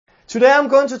Today I'm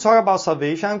going to talk about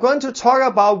salvation. I'm going to talk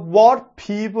about what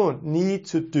people need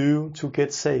to do to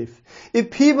get saved.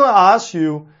 If people ask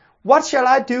you, what shall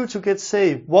I do to get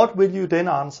saved? What will you then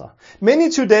answer? Many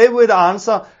today will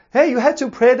answer, hey, you have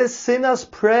to pray the sinner's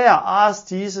prayer. Ask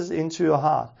Jesus into your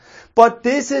heart. But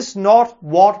this is not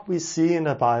what we see in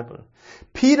the Bible.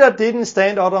 Peter didn't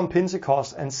stand out on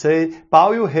Pentecost and say,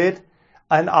 bow your head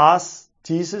and ask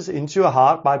Jesus into your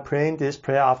heart by praying this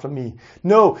prayer after me.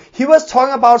 No, he was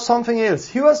talking about something else.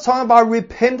 He was talking about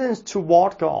repentance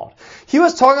toward God. He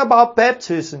was talking about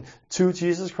baptism to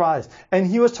Jesus Christ. And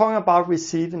he was talking about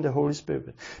receiving the Holy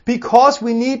Spirit. Because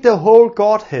we need the whole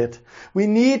Godhead. We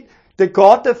need the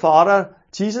God the Father,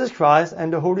 Jesus Christ,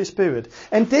 and the Holy Spirit.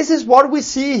 And this is what we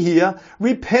see here.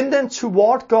 Repentance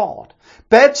toward God.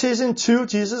 Baptism to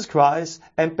Jesus Christ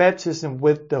and baptism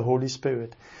with the Holy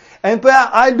Spirit. And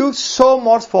I look so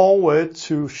much forward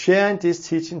to sharing this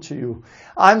teaching to you.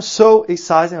 I'm so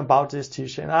excited about this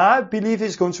teaching. And I believe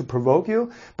it's going to provoke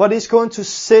you, but it's going to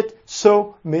set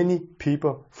so many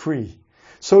people free.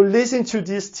 So listen to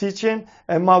this teaching,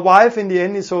 and my wife in the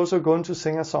end is also going to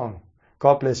sing a song.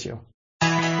 God bless you.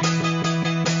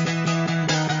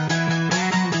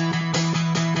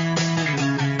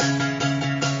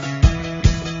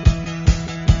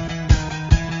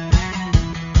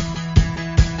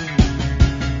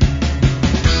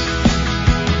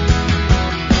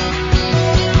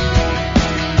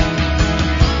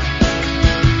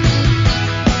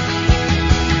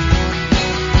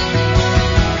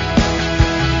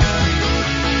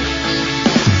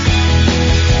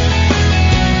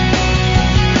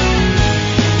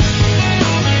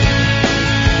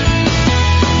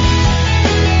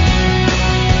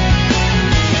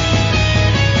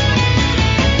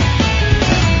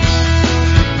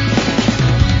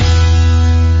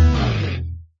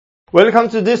 Welcome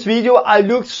to this video. I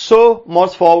look so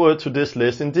much forward to this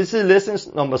lesson. This is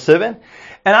lesson number 7.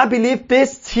 And I believe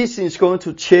this teaching is going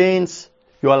to change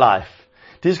your life.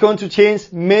 This is going to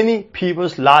change many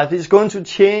people's lives. It's going to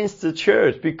change the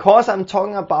church because I'm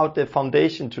talking about the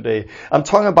foundation today. I'm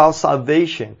talking about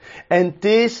salvation. And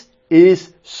this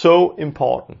is so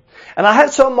important. And I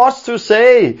have so much to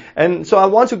say. And so I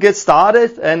want to get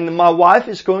started. And my wife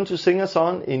is going to sing a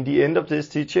song in the end of this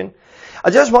teaching. I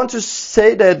just want to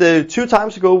say that 2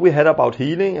 times ago we had about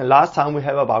healing, and last time we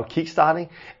had about kickstarting,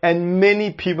 and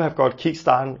many people have got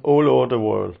kickstarting all over the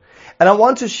world. And I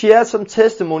want to share some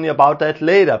testimony about that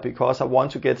later because I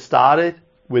want to get started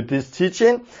with this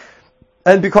teaching,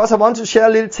 and because I want to share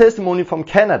a little testimony from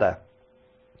Canada.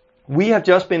 We have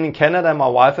just been in Canada, my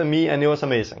wife and me, and it was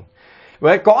amazing.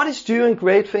 Well, God is doing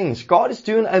great things. God is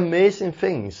doing amazing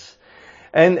things.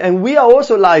 And we are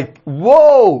also like,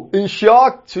 whoa, in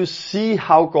shock to see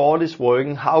how God is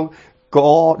working, how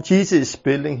Jesus is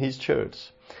building His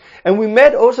church. And we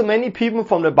met also many people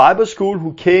from the Bible school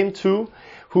who came too,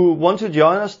 who want to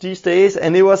join us these days,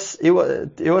 and it was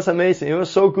amazing. It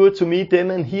was so good to meet them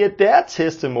and hear their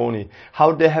testimony,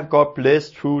 how they have got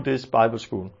blessed through this Bible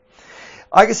school.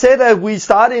 I can say that we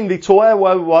started in Victoria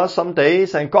where we were some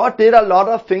days, and God did a lot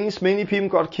of things. Many people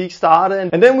got kick-started.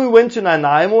 And then we went to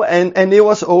Nanaimo, and it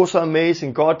was also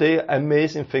amazing. God did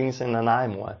amazing things in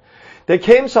Nanaimo. There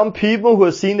came some people who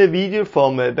had seen the video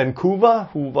from Vancouver,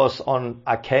 who was on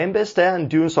a campus there and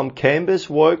doing some campus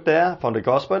work there for the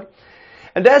gospel.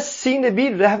 And they have seen the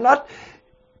video. They have not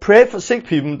prayed for sick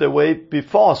people the way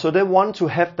before, so they want to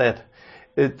have that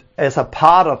as a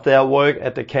part of their work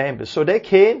at the campus. So they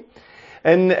came.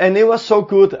 And it was so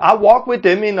good. I walked with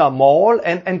them in a mall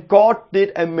and God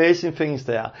did amazing things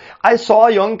there. I saw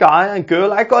a young guy and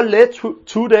girl. I got led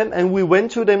to them and we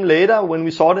went to them later when we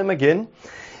saw them again.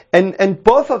 And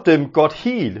both of them got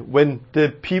healed when the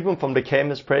people from the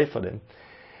campus prayed for them.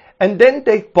 And then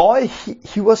the boy,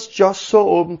 he was just so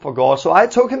open for God. So I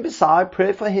took him beside,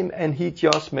 prayed for him, and he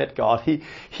just met God.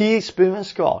 He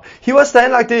experienced God. He was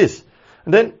standing like this.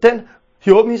 And then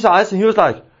he opened his eyes and he was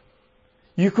like,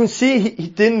 you could see he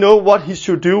didn't know what he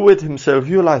should do with himself.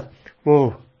 He was like,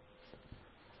 whoa.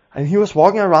 And he was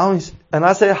walking around and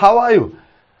I said, how are you?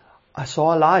 I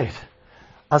saw a light.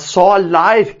 I saw a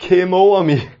light came over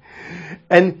me.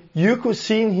 And you could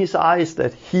see in his eyes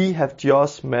that he had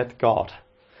just met God.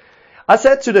 I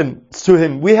said to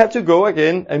him, we have to go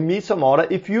again and meet some other.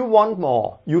 If you want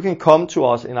more, you can come to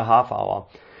us in a half hour.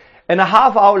 And a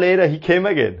half hour later, he came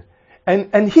again.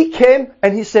 And he came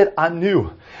and he said, I'm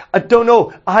new. I don't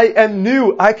know. I am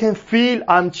new. I can feel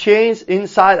I'm changed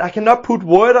inside. I cannot put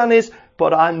word on this,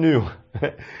 but I'm new.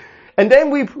 And then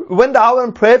we went out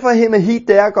and prayed for him, and he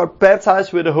there got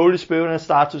baptized with the Holy Spirit and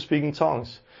started to speak in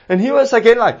tongues. And he was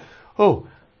again like, oh,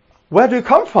 where do you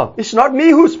come from? It's not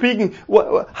me who's speaking.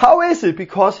 How is it?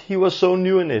 Because he was so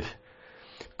new in it.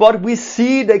 But we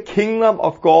see the kingdom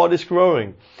of God is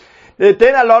growing.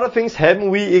 Then a lot of things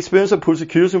happened. We experienced a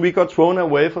persecution. We got thrown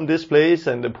away from this place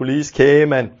and the police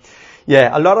came and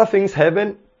a lot of things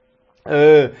happened.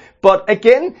 But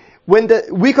again, when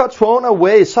we got thrown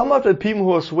away, some of the people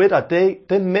who was with us,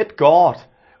 they met God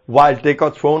while they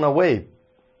got thrown away.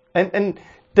 And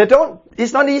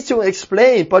it's not easy to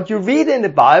explain, but you read in the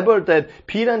Bible that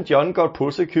Peter and John got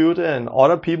persecuted and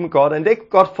other people and they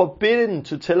got forbidden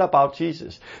to tell about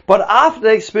Jesus. But after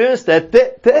they experienced that,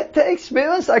 they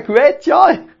experienced a great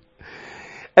joy.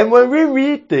 And when we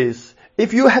read this,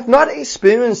 if you have not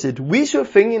experienced it, we should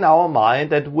think in our mind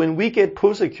that when we get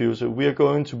persecuted, we are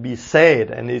going to be sad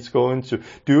and it's going to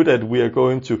do that. We are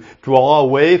going to draw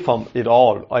away from it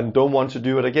all and don't want to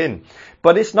do it again.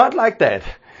 But it's not like that.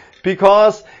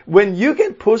 Because when you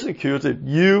get persecuted,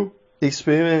 you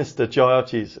experience the joy of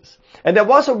Jesus. And there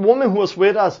was a woman who was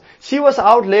with us. She was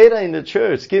out later in the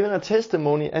church giving a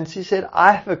testimony and she said,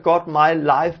 I have got my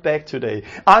life back today.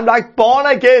 I'm like born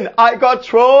again. I got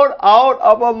thrown out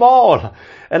of a mall.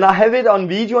 And I have it on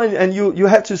video and you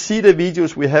have to see the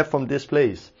videos we have from this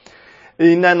place.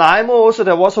 In Nanaimo also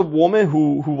there was a woman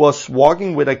who was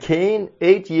walking with a cane.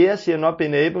 8 years she had not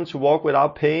been able to walk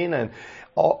without pain and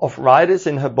arthritis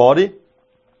in her body.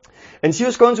 And she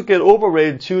was going to get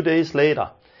operated 2 days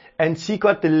later. And she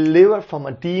got delivered from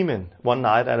a demon one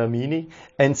night at a meeting.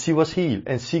 And she was healed.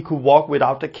 And she could walk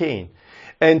without the cane.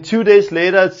 And 2 days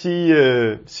later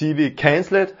she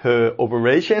cancelled her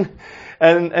operation.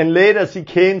 And later she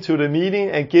came to the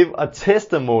meeting and gave a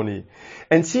testimony.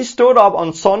 And she stood up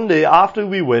on Sunday after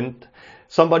we went.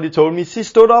 Somebody told me she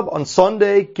stood up on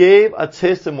Sunday, gave a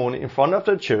testimony in front of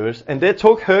the church, and they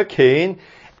took her cane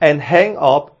and hang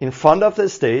up in front of the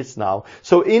stage now.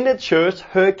 So in the church,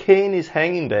 her cane is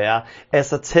hanging there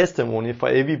as a testimony for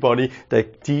everybody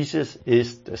that Jesus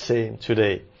is the same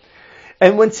today.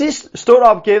 And when she stood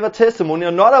up, gave a testimony,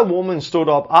 another woman stood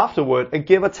up afterward and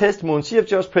gave a testimony. She had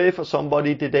just prayed for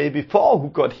somebody the day before who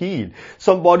got healed.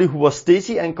 Somebody who was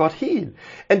dizzy and got healed.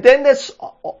 And then they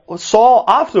saw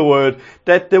afterward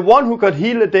that the one who got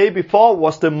healed the day before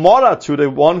was the mother to the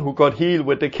one who got healed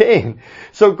with the cane.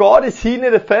 So God is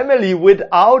healing the family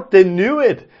without they knew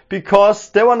it because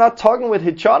they were not talking with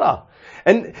each other.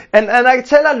 And I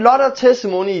tell a lot of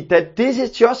testimony that this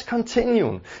is just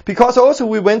continuing. Because also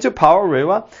we went to Power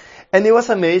River and it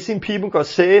was amazing. People got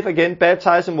saved, again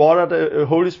baptized in water, the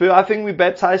Holy Spirit. I think we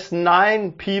baptized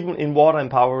 9 people in water in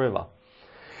Power River.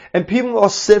 And people were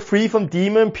set free from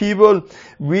demons. People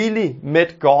really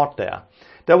met God there.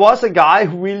 There was a guy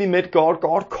who really met God.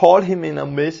 God called him in an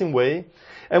amazing way.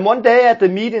 And one day at the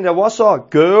meeting there was a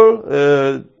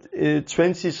girl,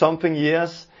 20-something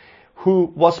years, who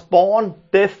was born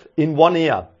deaf in one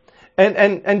ear.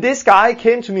 And this guy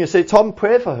came to me and said, Tom,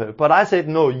 pray for her. But I said,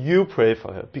 no, you pray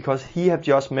for her. Because he had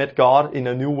just met God in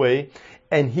a new way.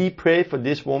 And he prayed for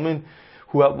this woman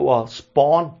who was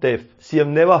born deaf. She had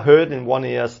never heard in one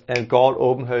ear. And God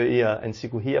opened her ear and she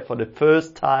could hear for the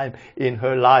first time in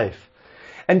her life.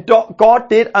 And God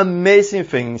did amazing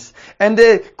things. And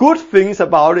the good things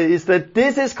about it is that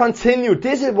this is continued.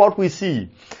 This is what we see.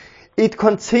 It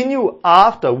continued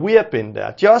after we have been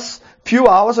there. Just a few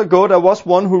hours ago, there was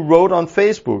one who wrote on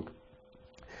Facebook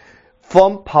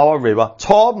from Power River,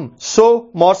 Torben, so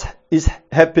much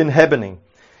have been happening.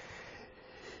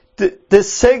 The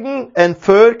second and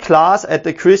third class at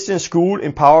the Christian school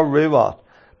in Power River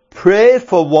prayed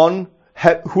for one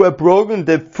who had broken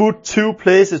the foot 2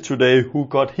 places today who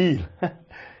got healed.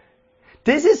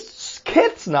 This is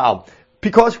kids now.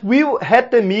 Because we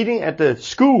had the meeting at the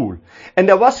school and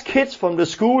there was kids from the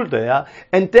school there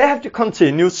and they have to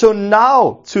continue. So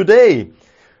now, today,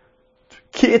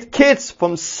 kids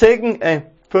from second and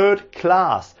third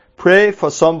class pray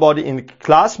for somebody in the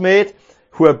classmate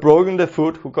who had broken the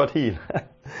foot who got healed.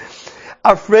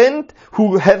 A friend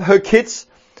who had her kids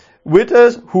with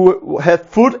us who had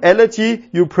foot allergy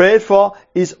you prayed for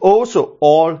is also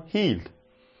all healed.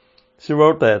 She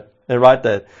wrote that. And write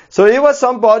that. So it was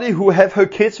somebody who had her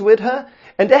kids with her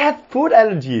and they had food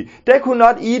allergy. They could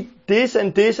not eat this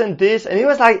and this and this. And it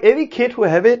was like every kid who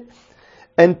have it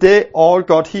and they all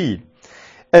got healed.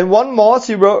 And one more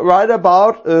she write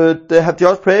about, they have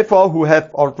just prayed for who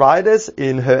have arthritis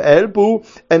in her elbow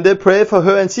and they prayed for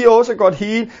her and she also got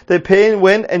healed. The pain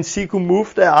went and she could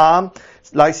move the arm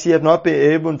like she had not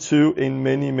been able to in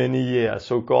many, many years.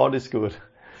 So God is good.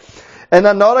 And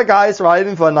another guy is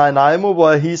writing for Nanaimo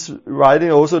where he's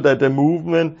writing also that the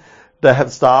movement that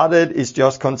have started is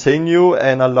just continue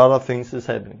and a lot of things is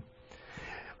happening.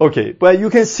 Okay, but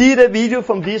you can see the video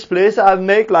from this place. I've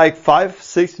made like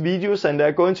 5-6 videos and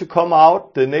they're going to come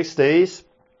out the next days.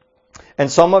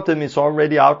 And some of them is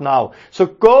already out now. So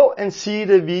go and see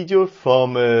the video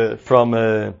from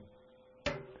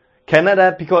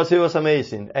Canada, because it was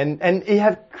amazing. And it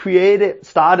have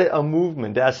started a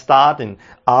movement. They are starting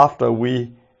after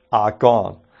we are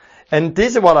gone. And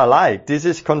this is what I like. This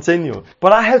is continue.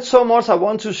 But I have so much I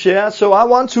want to share. So I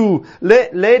want to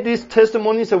lay these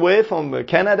testimonies away from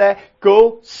Canada.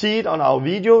 Go see it on our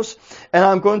videos. And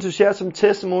I'm going to share some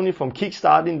testimony from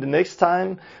Kickstarting the next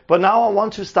time. But now I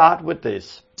want to start with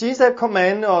this. Jesus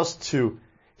commanded us to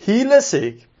heal the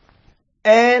sick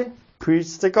and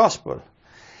preach the gospel.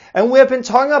 And we have been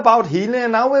talking about healing,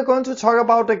 and now we're going to talk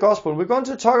about the gospel. We're going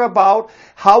to talk about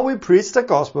how we preach the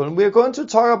gospel. And we're going to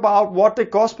talk about what the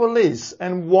gospel is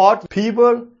and what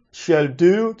people shall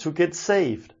do to get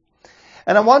saved.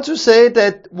 And I want to say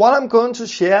that what I'm going to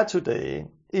share today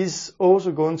is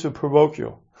also going to provoke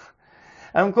you.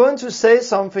 I'm going to say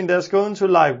something that's going to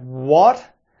like, what?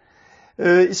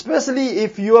 Especially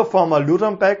if you are from a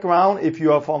Lutheran background, if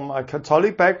you are from a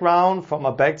Catholic background, from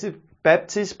a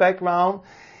Baptist background,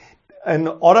 and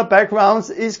other backgrounds,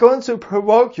 is going to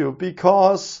provoke you,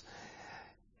 because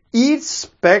each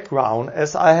background,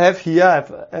 as I have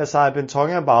here, as I've been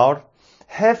talking about,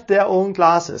 have their own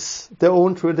classes, their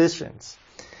own traditions.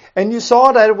 And you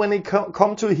saw that when it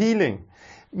come to healing,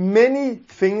 many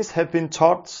things have been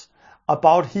taught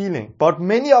about healing, but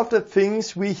many of the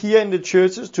things we hear in the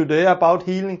churches today about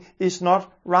healing is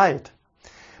not right.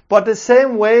 But the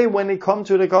same way when it comes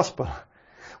to the gospel,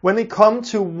 when it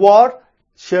comes to what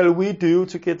shall we do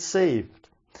to get saved?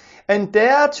 And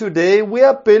there today we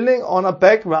are building on a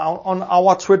background, on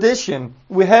our tradition.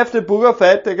 We have the Book of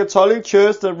Acts, the Catholic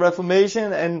Church, the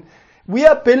Reformation, and we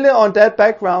are building on that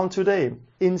background today,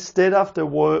 instead of the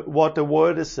word, what the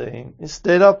Word is saying,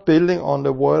 instead of building on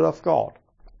the Word of God.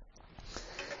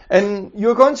 And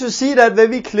you're going to see that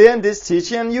very clear in this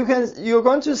teaching, and you're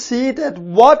going to see that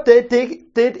what they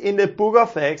did in the Book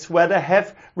of Acts, where they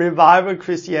have revival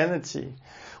Christianity,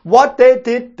 what they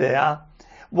did there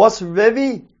was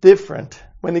very different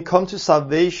when it comes to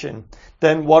salvation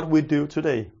than what we do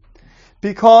today.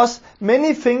 Because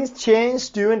many things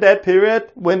changed during that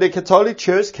period when the Catholic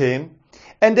Church came.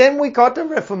 And then we got the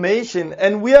Reformation,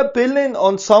 and we are building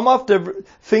on some of the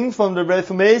things from the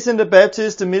Reformation, the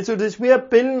Baptist, the Methodist. We are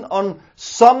building on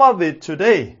some of it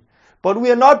today. But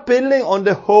we are not building on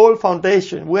the whole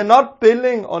foundation. We are not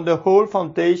building on the whole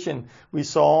foundation we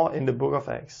saw in the Book of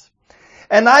Acts.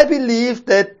 And I believe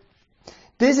that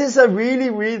this is a really,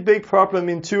 really big problem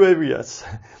in two areas.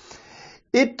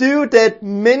 It do that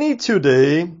many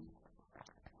today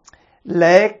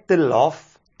lack the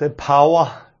love, the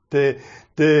power,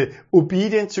 the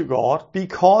obedience to God,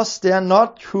 because they are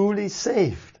not truly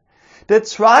saved. They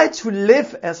try to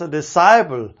live as a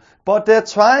disciple, but they're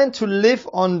trying to live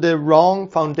on the wrong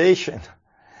foundation.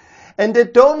 And they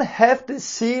don't have the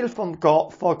zeal from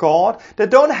God, for God. They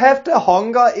don't have the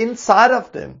hunger inside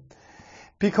of them.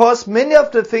 Because many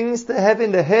of the things they have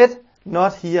in the head,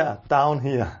 not here, down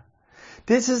here.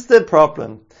 This is the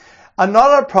problem.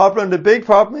 Another problem, the big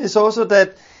problem, is also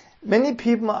that many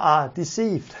people are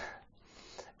deceived.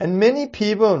 And many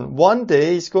people one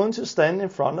day is going to stand in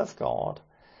front of God.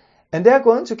 And they're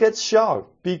going to get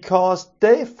shocked because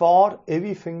they thought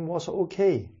everything was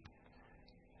okay.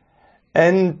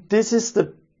 And this is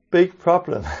the big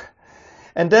problem.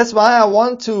 And that's why I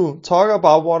want to talk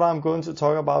about what I'm going to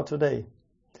talk about today.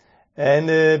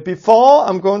 And before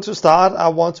I'm going to start, I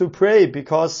want to pray,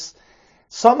 because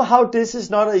somehow this is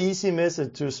not an easy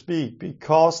message to speak,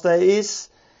 because there is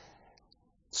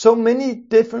so many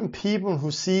different people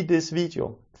who see this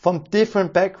video from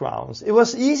different backgrounds. It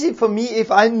was easy for me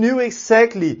if I knew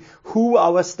exactly who I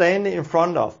was standing in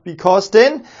front of, because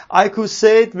then I could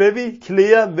say it very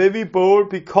clear, very bold,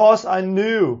 because I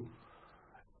knew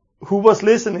who was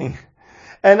listening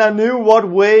and I knew what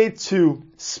way to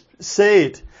say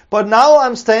it. But now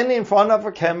I'm standing in front of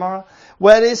a camera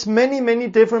where there's many, many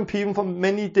different people from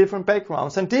many different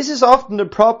backgrounds. And this is often the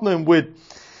problem with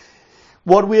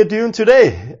what we are doing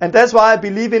today. And that's why I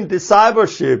believe in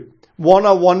discipleship.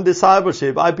 One-on-one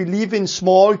discipleship. I believe in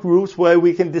small groups where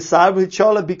we can disciple each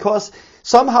other, because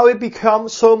somehow it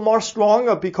becomes so much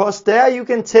stronger, because there you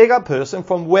can take a person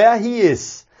from where he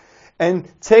is and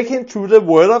take him through the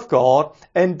Word of God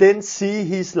and then see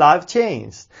his life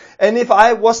changed. And if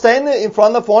I was standing in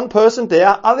front of one person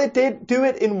there, I would do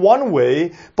it in one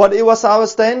way, but if I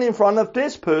was standing in front of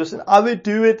this person, I would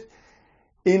do it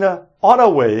in another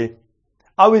way.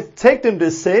 I would take them the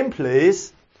same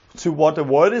place to what the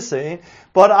Word is saying,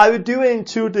 but I would do it in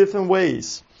two different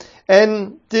ways.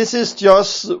 And this is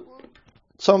just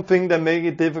something that makes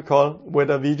it difficult with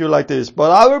a video like this.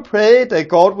 But I will pray that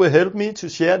God will help me to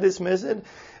share this message,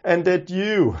 and that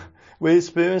you will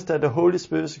experience that the Holy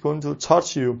Spirit is going to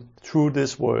touch you through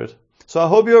this word. So I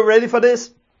hope you're ready for this.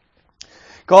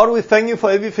 God, we thank you for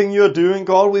everything you're doing.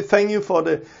 God, we thank you for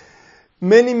the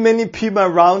many people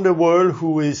around the world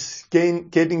who is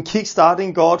getting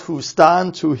kick-starting, God, who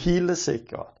stand to heal the sick,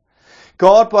 God.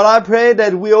 God, but I pray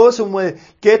that we also will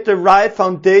get the right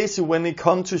foundation when it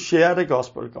comes to share the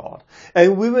gospel, God.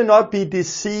 And we will not be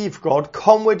deceived, God.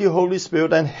 Come with your Holy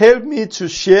Spirit and help me to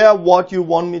share what you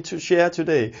want me to share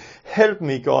today. Help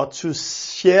me, God, to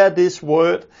share this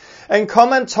word. And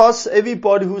come and touch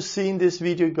everybody who's seen this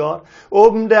video, God.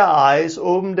 Open their eyes,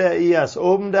 open their ears,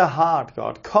 open their heart,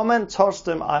 God. Come and touch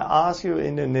them, I ask you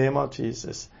in the name of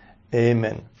Jesus.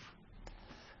 Amen.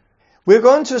 We're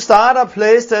going to start a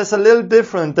place that's a little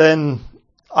different than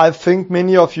I think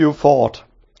many of you thought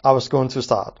I was going to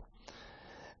start.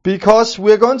 Because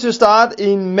we're going to start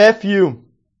in Matthew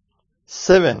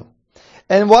 7.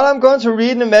 And what I'm going to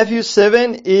read in Matthew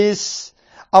 7 is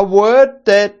a word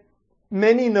that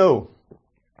many know.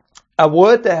 A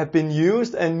word that has been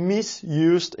used and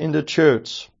misused in the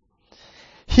church.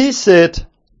 He said,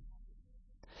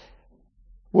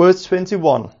 verse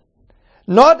 21,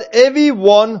 "Not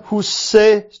everyone who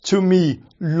says to me,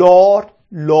 Lord,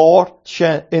 Lord,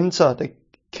 shall enter the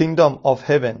kingdom of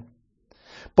heaven,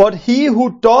 but he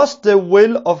who does the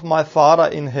will of my Father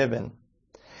in heaven.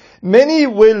 Many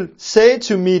will say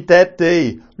to me that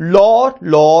day, Lord,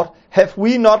 Lord, have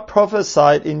we not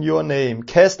prophesied in your name,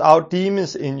 cast out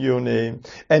demons in your name,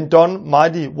 and done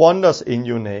mighty wonders in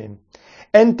your name?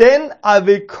 And then I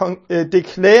will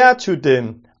declare to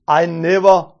them, I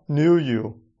never knew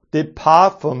you.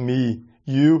 Depart from me,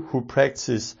 you who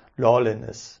practice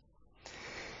lawlessness."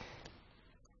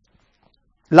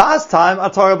 Last time I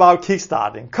talked about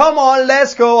kickstarting. Come on,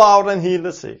 let's go out and heal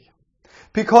the sick.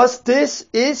 Because this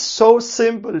is so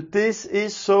simple. This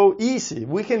is so easy.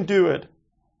 We can do it.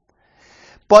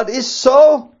 But it's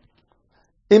so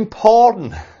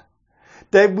important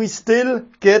that we still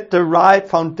get the right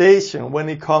foundation when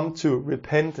it comes to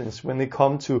repentance, when it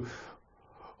comes to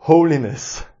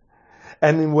holiness.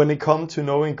 And when it comes to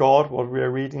knowing God, what we are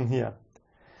reading here.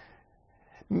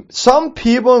 Some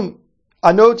people,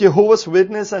 I know Jehovah's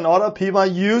Witnesses and other people are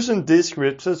using this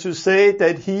scripture to say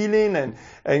that healing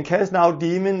and casting out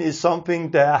demons is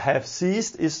something that have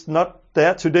ceased. It's not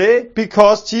there today,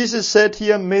 because Jesus said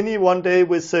here, many one day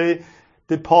will say,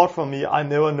 depart from me, I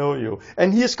never know you.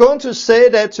 And he's going to say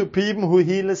that to people who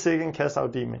heal the sick and cast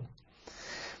out demons.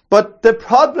 But the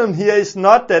problem here is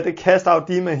not that they cast out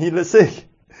demons and heal the sick.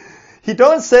 He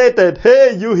don't say that,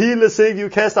 hey, you heal the sick, you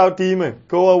cast out demon,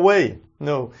 go away.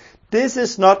 No, this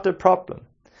is not the problem.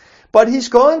 But he's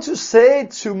going to say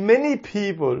to many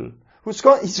people, he's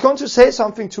going to say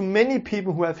something to many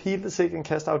people who have healed the sick and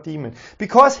cast out demon.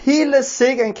 Because heal the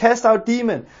sick and cast out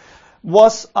demon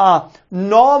was a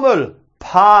normal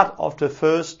part of the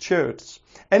first church.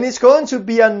 And it's going to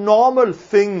be a normal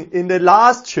thing in the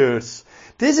last church.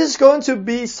 This is going to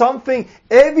be something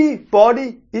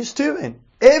everybody is doing.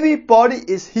 Everybody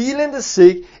is healing the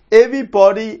sick.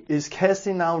 Everybody is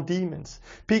casting out demons.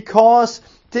 Because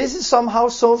this is somehow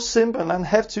so simple and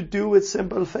have to do with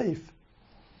simple faith.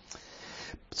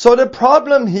 So the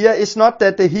problem here is not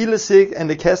that they heal the sick and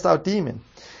they cast out demons.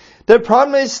 The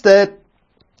problem is that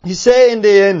he say in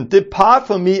the end, depart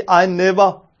from me, I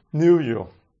never knew you.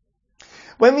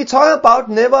 When we talk about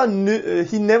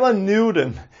he never knew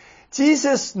them.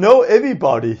 Jesus know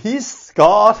everybody. He's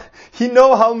God. He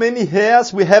know how many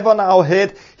hairs we have on our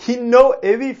head. He know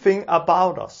everything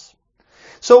about us.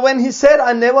 So when he said,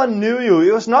 I never knew you,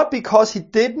 it was not because he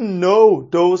didn't know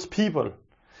those people.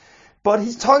 But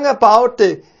he's talking about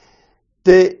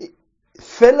the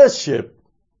fellowship,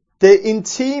 the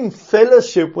intimate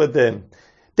fellowship with them.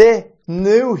 They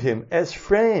knew him as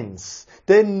friends.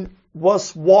 They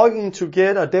was walking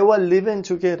together. They were living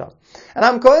together. And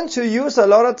I'm going to use a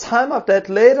lot of time of that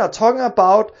later, talking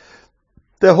about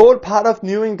the whole part of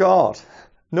knowing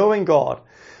God.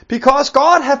 Because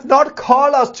God hath not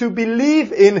called us to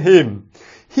believe in him.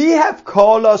 He hath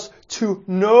called us to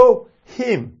know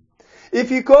him.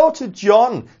 If you go to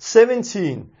John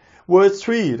 17, verse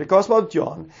 3, the Gospel of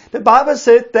John, the Bible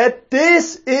said that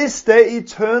this is the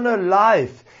eternal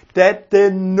life, that they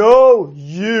know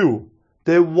you,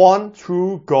 the one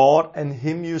true God, and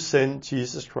him you sent,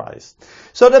 Jesus Christ.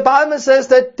 So the Bible says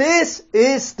that this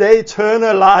is the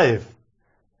eternal life.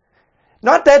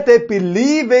 Not that they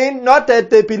believe in, not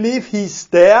that they believe he's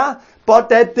there, but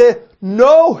that they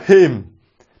know him.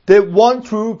 the one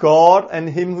true God and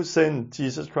Him who sent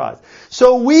Jesus Christ.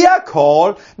 So we are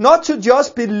called not to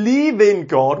just believe in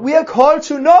God, we are called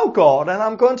to know God, and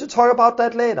I'm going to talk about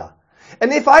that later.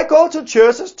 And if I go to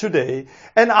churches today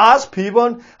and ask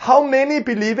people how many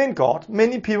believe in God,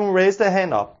 many people raise their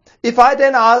hand up. If I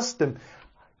then ask them,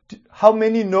 how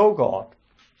many know God?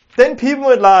 Then people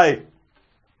would like,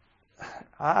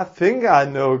 I think I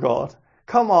know God.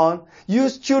 Come on. You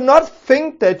should not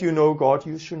think that you know God,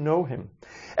 you should know Him.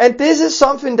 And this is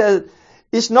something that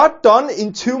is not done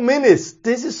in 2 minutes.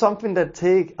 This is something that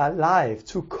takes a life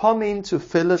to come into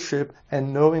fellowship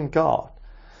and knowing God.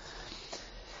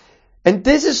 And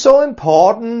this is so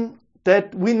important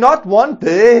that we not one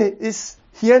day is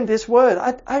hearing this word.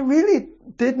 I really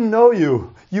didn't know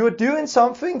you. You were doing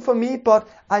something for me, but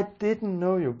I didn't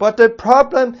know you. But the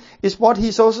problem is what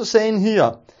he's also saying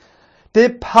here.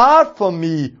 Depart from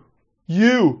me,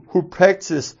 you who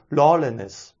practice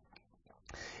lawlessness.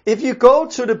 If you go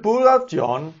to the book of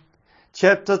John,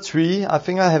 chapter 3, I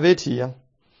think I have it here.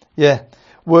 Yeah,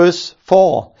 verse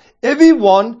 4.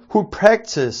 Everyone who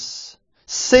practices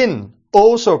sin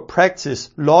also practice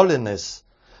lawlessness,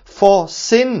 for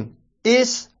sin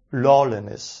is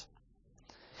lawlessness.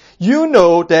 You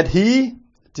know that He,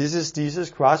 this is Jesus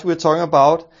Christ we're talking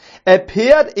about,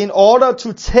 appeared in order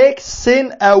to take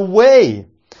sin away,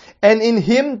 and in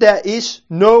Him there is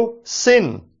no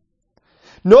sin.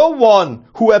 No one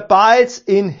who abides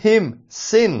in Him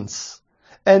sins,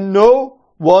 and no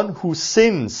one who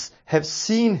sins have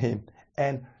seen Him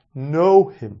and know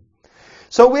Him.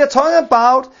 So we are talking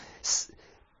about,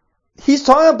 he's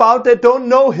talking about they don't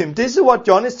know Him. This is what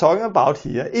John is talking about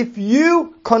here. If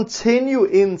you continue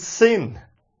in sin,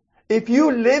 if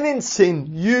you live in sin,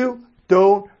 you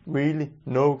don't really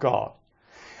know God.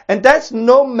 And that's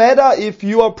no matter if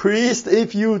you are a priest,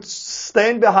 if you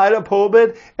stand behind a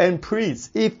pulpit and preach.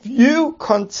 If you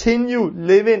continue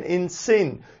living in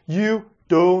sin, you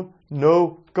don't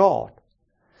know God.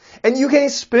 And you can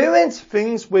experience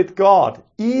things with God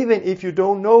even if you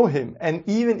don't know Him and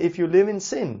even if you live in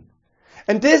sin.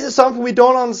 And this is something we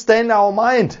don't understand in our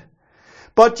mind.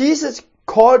 But Jesus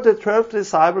called the 12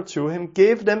 disciples to Him,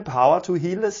 gave them power to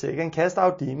heal the sick and cast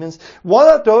out demons. One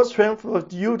of those 12 was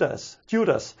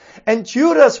Judas. And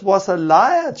Judas was a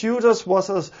liar. Judas was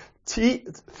a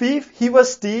thief. He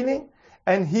was stealing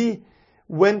and he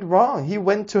went wrong. He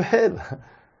went to hell.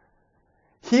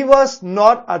 He was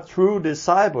not a true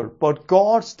disciple, but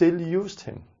God still used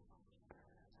him.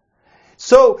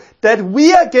 So that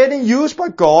we are getting used by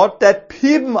God, that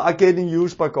people are getting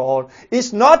used by God,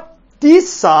 is not the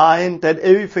sign that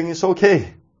everything is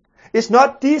okay. It's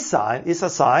not the sign, it's a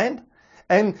sign.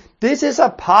 And this is a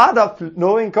part of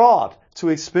knowing God, to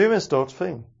experience those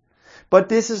things. But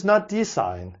this is not the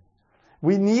sign.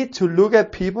 We need to look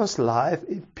at people's life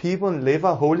if people live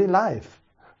a holy life.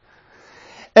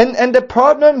 And the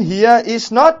problem here is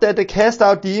not that they cast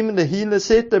out demons, they heal the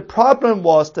sick. The problem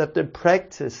was that they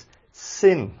practiced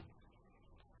sin.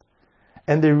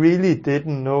 And they really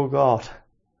didn't know God.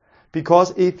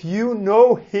 Because if you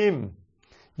know Him,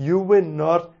 you will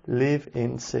not live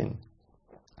in sin.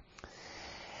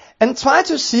 And try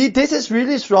to see, this is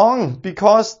really strong,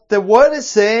 because the word is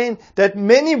saying that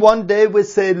many one day will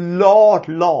say, Lord,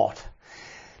 Lord.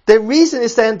 The reason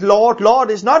is that Lord, Lord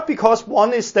is not because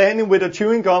one is standing with a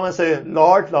chewing gum and say,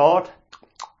 Lord, Lord.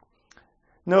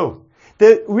 No.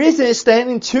 The reason is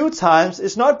standing 2 times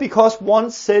is not because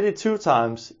one said it 2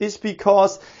 times. It's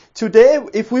because today,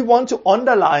 if we want to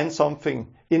underline something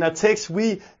in a text,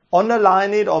 we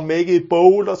underline it or make it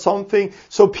bold or something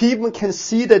so people can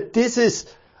see that this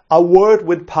is a word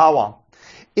with power.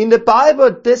 In the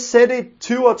Bible, they said it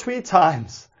 2 or 3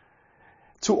 times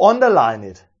to underline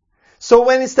it. So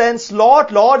when it stands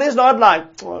Lord, Lord, it's not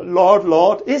like Lord,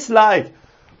 Lord. It's like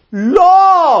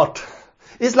Lord.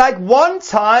 It's like one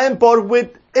time, but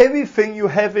with everything you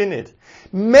have in it.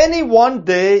 Many one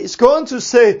day is going to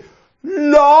say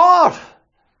Lord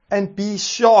and be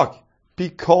shocked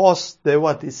because they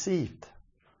were deceived.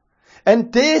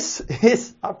 And this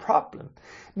is a problem.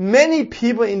 Many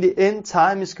people in the end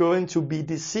time is going to be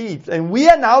deceived. And we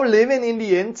are now living in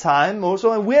the end time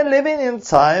also. And we are living in a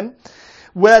time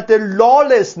where the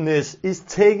lawlessness is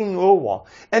taking over.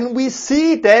 And we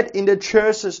see that in the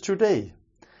churches today.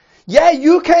 Yeah,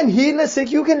 you can heal the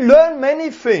sick, you can learn many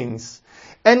things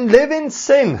and live in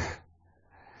sin.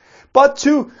 But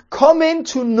to come in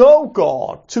to know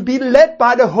God, to be led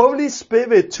by the Holy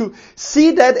Spirit, to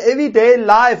see that everyday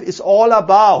life is all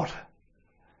about,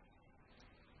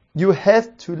 you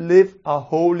have to live a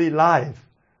holy life.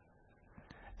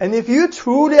 And if you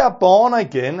truly are born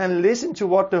again and listen to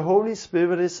what the Holy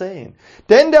Spirit is saying,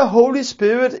 then the Holy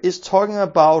Spirit is talking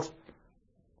about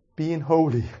being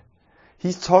holy.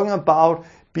 He's talking about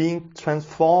being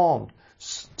transformed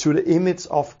to the image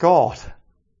of God.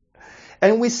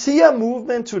 And we see a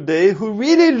movement today who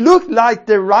really look like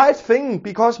the right thing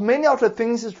because many of the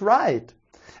things is right.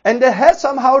 And they have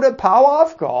somehow the power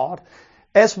of God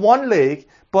as one leg,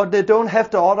 but they don't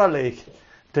have the other leg.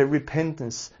 The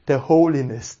repentance, the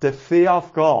holiness, the fear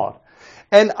of God.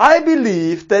 And I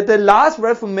believe that the last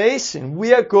Reformation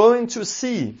we are going to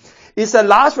see is a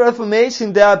last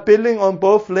Reformation they are building on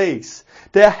both legs.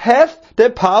 They have the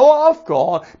power of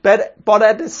God, but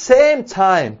at the same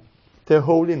time, the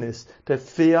holiness, the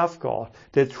fear of God,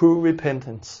 the true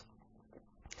repentance.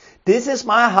 This is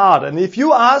my heart, and if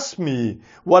you ask me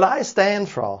what I stand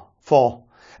for,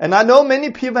 and I know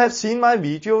many people have seen my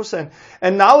videos,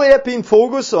 and now we have been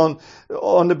focused on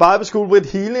the Bible school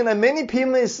with healing,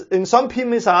 and some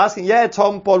people is asking, yeah,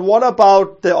 Tom, but what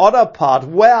about the other part?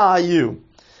 Where are you?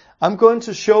 I'm going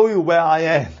to show you where I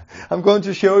am. I'm going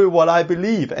to show you what I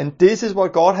believe, and this is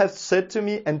what God has said to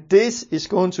me, and this is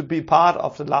going to be part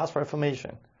of the last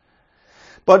Reformation.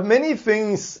 But many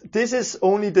things, this is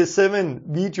only the 7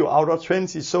 video out of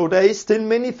 20, so there is still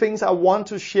many things I want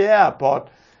to share, but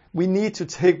we need to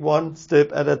take one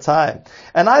step at a time.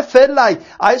 And I felt like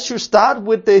I should start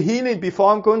with the healing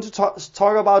before I'm going to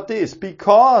talk about this.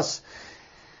 Because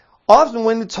often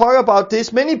when you talk about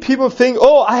this, many people think,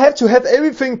 oh, I have to have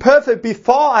everything perfect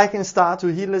before I can start to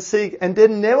heal the sick. And they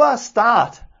never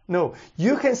start. No,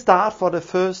 you can start for the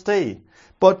first day.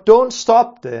 But don't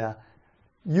stop there.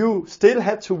 You still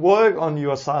have to work on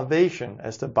your salvation,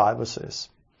 as the Bible says.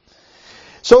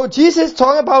 So Jesus is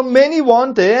talking about many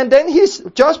one day, and then he's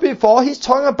talking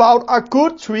about a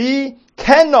good tree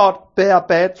cannot bear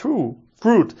bad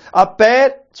fruit. A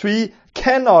bad tree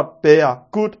cannot bear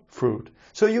good fruit.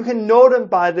 So you can know them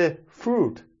by the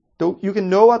fruit. You can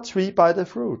know a tree by the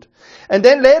fruit. And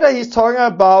then later he's talking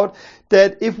about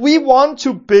that if we want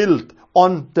to build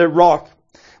on the rock,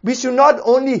 we should not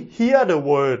only hear the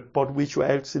word, but we should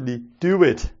actually do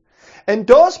it. And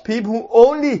those people who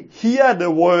only hear the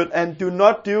word and do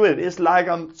not do it is like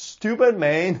a stupid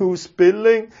man who's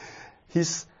building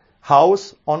his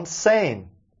house on sand.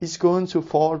 He's going to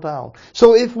fall down.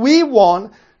 So if we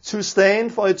want to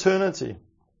stand for eternity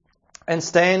and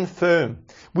stand firm,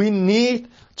 we need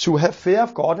to have fear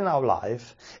of God in our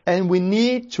life, and we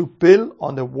need to build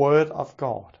on the word of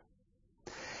God.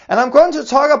 And I'm going to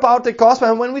talk about the gospel,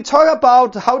 and when we talk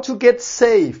about how to get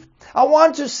saved, I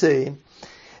want to say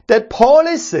that Paul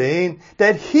is saying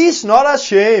that he's not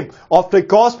ashamed of the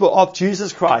gospel of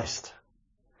Jesus Christ.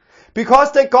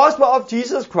 Because the gospel of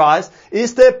Jesus Christ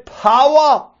is the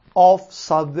power of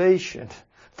salvation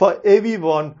for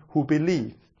everyone who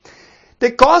believes.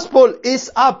 The gospel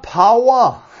is a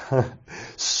power,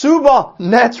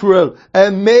 supernatural,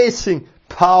 amazing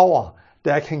power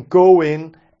that can go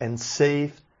in and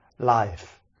save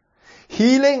life.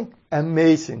 Healing,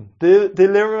 amazing.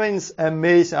 Deliverance,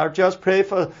 amazing. I just prayed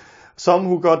for some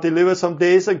who got delivered some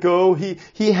days ago.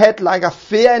 He had like a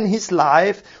fear in his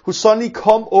life who suddenly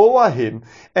come over him.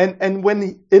 And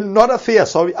not a fear,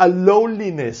 a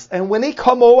loneliness. And when it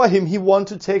come over him, he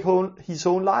wanted to take his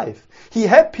own life. He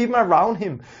had people around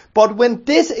him. But when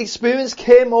this experience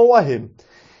came over him,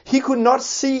 he could not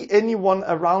see anyone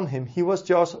around him. He was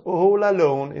just all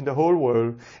alone in the whole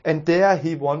world. And there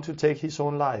he wanted to take his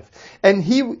own life. And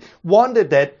he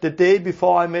wanted that the day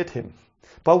before I met him.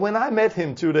 But when I met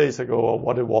him 2 days ago, or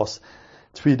what it was,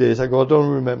 3 days ago, I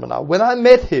don't remember now. When I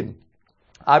met him,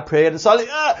 I prayed and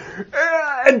suddenly,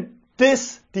 and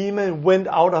this demon went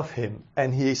out of him.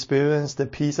 And he experienced the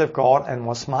peace of God and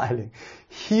was smiling.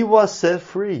 He was set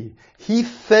free. He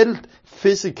felt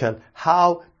physical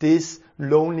how this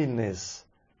loneliness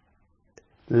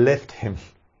left him.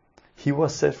 He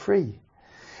was set free.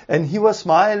 And he was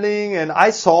smiling, and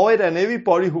I saw it, and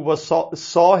everybody who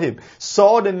saw him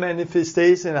saw the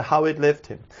manifestation and how it left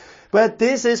him. But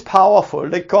this is powerful.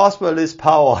 The gospel is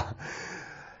power.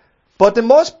 But the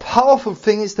most powerful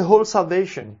thing is the whole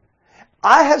salvation.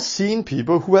 I have seen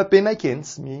people who have been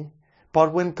against me,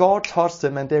 but when God touched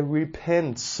them and they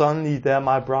repent, suddenly they're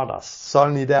my brothers.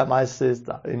 Suddenly they're my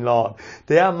sister-in-law.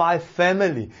 They are my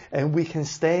family, and we can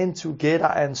stand together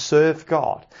and serve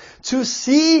God. To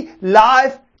see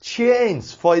life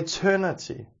change for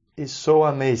eternity is so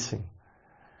amazing.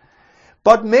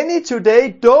 But many today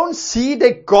don't see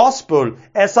the gospel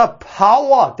as a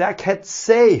power that can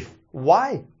save.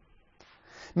 Why?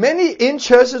 Many in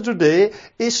churches today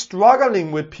is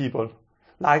struggling with people.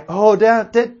 Like, oh,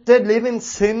 they live in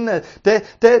sin. They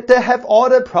have all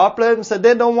the problems and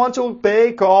they don't want to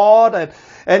obey God.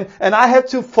 And I have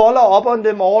to follow up on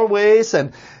them always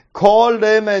and call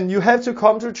them and you have to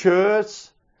come to church.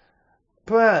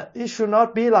 But it should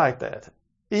not be like that.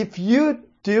 If you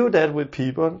do that with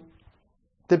people,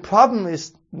 the problem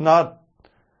is not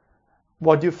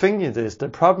what you think it is. The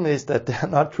problem is that they are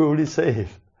not truly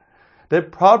saved. The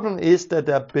problem is that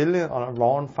they are building on a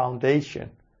wrong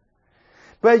foundation.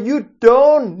 But you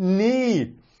don't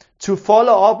need to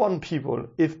follow up on people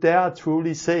if they are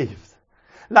truly saved.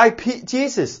 Like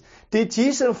Jesus. Did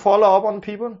Jesus follow up on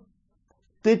people?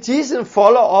 Did Jesus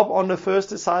follow up on the first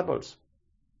disciples?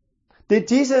 Did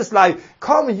Jesus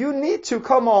come, you need to,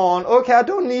 come on. Okay, I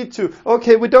don't need to.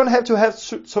 Okay, we don't have to have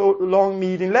so long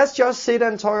meeting. Let's just sit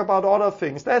and talk about other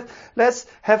things. Let's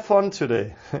have fun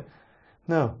today.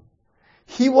 No.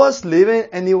 He was living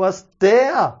and it was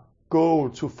their goal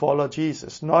to follow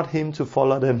Jesus, not him to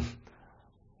follow them.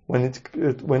 When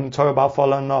you talk about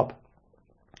following up.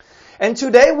 And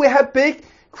today we have big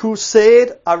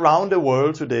crusade around the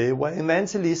world today where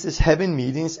evangelists is having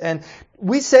meetings and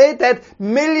we say that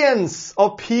millions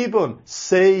of people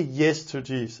say yes to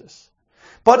Jesus.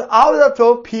 But out of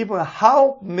those people,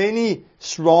 how many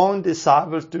strong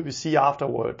disciples do we see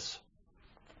afterwards?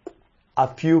 A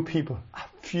few people, a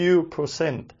few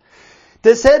percent.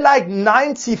 They said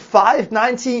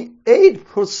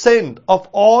 98% of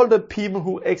all the people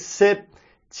who accept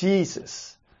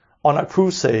Jesus on a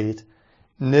crusade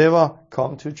never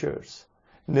come to church,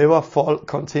 never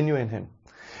continue in him.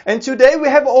 And today we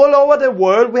have all over the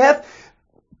world, we have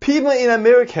people in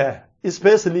America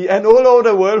especially, and all over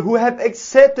the world who have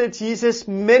accepted Jesus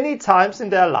many times in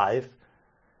their life.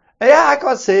 Yeah, I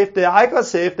got saved there. I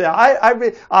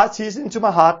asked Jesus into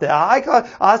my heart there. I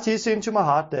asked Jesus into my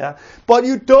heart there. But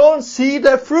you don't see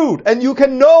the fruit. And you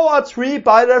can know a tree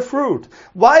by the fruit.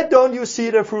 Why don't you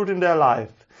see the fruit in their life?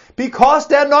 Because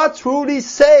they're not truly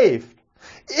saved.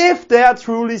 If they are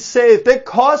truly saved, the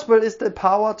gospel is the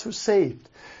power to save.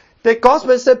 The gospel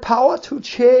is the power to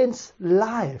change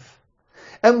life.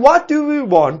 And what do we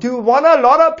want? Do we want a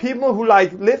lot of people who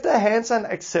lift their hands and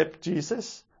accept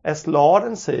Jesus as Lord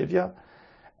and Savior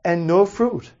and no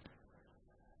fruit?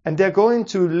 And they're going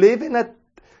to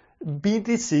be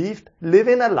deceived, live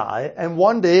in a lie, and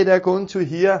one day they're going to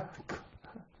hear,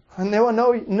 I never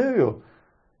knew you,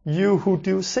 you who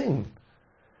do sin.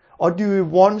 Or do we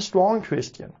want strong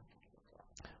Christian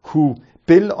who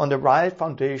build on the right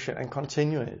foundation and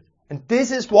continue it? And this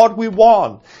is what we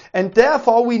want. And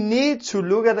therefore we need to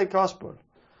look at the gospel.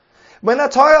 When I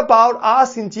talk about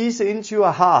asking Jesus into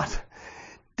your heart,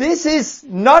 this is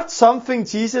not something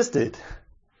Jesus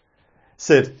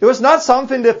said. It was not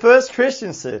something the first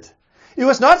Christians said. It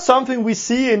was not something we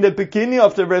see in the beginning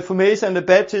of the Reformation, the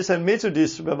Baptist and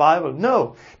Methodist revival.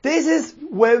 No, this is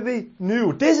very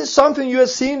new. This is something you have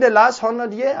seen the last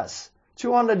 100 years,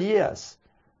 200 years.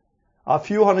 A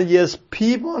few hundred years,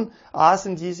 people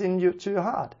asking Jesus into your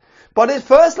heart. But it's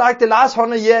first the last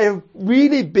 100 years have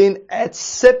really been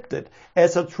accepted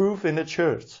as a truth in the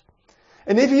church.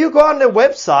 And if you go on the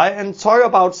website and talk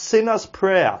about sinner's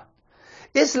prayer,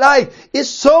 it's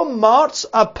so much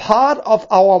a part of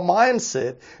our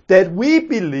mindset that we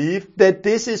believe that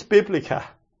this is biblical.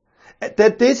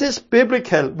 That this is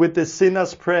biblical with the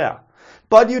sinner's prayer.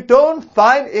 But you don't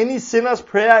find any sinner's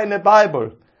prayer in the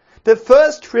Bible. The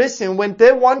first Christian, when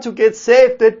they want to get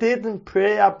saved, they didn't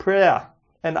pray a prayer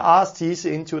and ask Jesus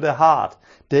into their heart.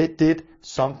 They did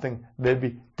something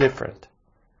very different.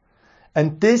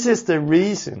 And this is the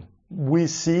reason we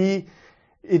see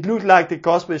it looks like the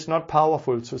gospel is not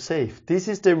powerful to save. This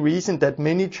is the reason that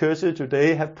many churches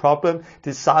today have problem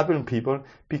discipling people,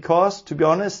 because, to be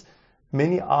honest,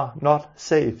 many are not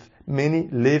saved. Many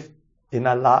live on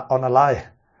a lie.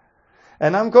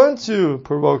 And I'm going to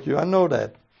provoke you, I know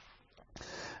that.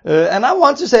 And I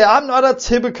want to say I'm not a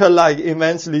typical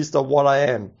evangelist of what I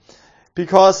am.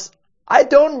 Because I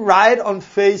don't write on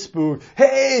Facebook,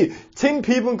 hey, 10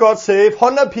 people got saved,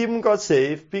 100 people got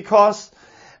saved, because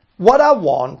what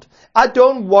I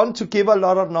don't want to give a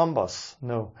lot of numbers.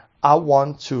 No, I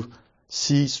want to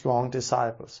see strong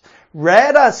disciples.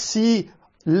 Rather see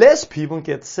less people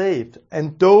get saved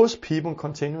and those people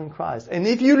continue in Christ. And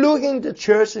if you look in the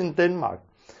church in Denmark,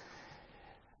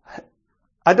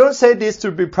 I don't say this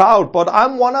to be proud, but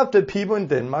I'm one of the people in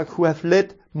Denmark who have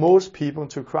led most people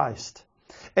to Christ.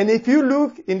 And if you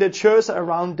look in the church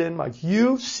around Denmark,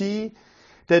 you see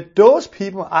that those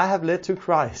people I have led to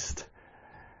Christ,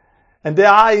 and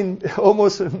there are in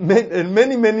almost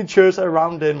many churches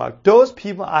around Denmark, those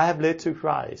people I have led to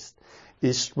Christ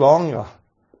is stronger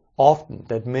often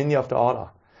than many of the other.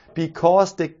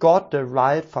 Because they got the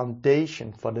right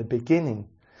foundation for the beginning.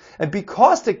 And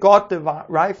because they got the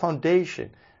right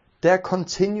foundation, they're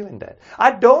continuing that.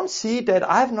 I don't see that.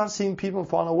 I have not seen people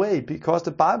fall away because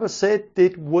the Bible said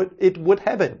it would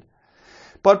happen.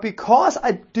 But because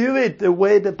I do it the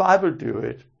way the Bible do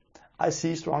it, I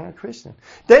see stronger Christians.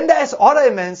 Then there's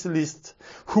other evangelists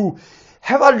who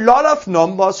have a lot of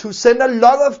numbers, who send a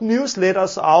lot of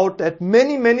newsletters out that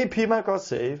many people got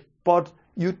saved, but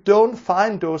you don't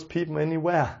find those people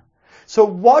anywhere. So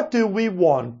what do we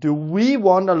want? Do we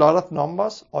want a lot of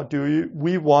numbers, or do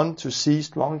we want to see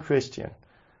strong Christians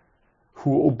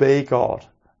who obey God?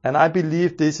 And I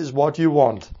believe this is what you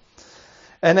want.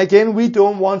 And again, we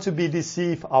don't want to be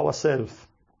deceived ourselves.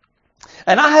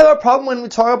 And I have a problem when we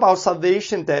talk about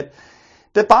salvation that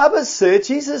the Bible said,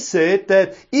 Jesus said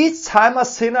that each time a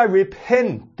sinner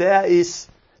repents, there is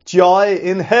joy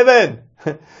in heaven.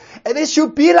 And it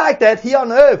should be like that here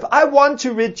on earth. I want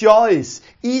to rejoice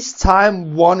each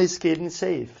time one is getting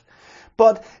saved.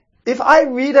 But if I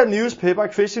read a newspaper, a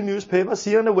Christian newspaper,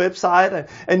 see on the website,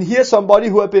 and hear somebody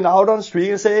who have been out on the street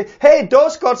and say, hey,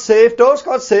 those got saved, those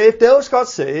got saved, those got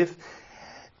saved.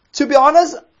 To be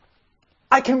honest,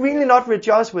 I can really not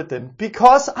rejoice with them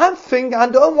because I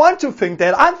don't want to think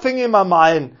that. I'm thinking in my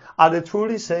mind, are they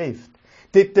truly saved?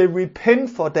 Did they repent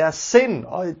for their sin,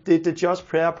 or did they just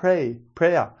pray?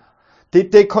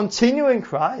 Did they continue in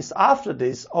Christ after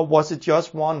this, or was it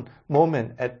just one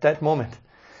moment at that moment?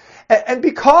 And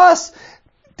because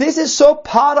this is so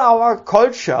part of our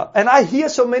culture, and I hear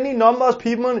so many numbers,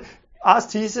 people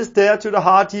ask Jesus there to the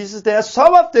heart, Jesus there,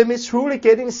 some of them is truly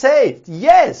getting saved,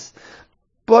 yes,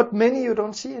 but many you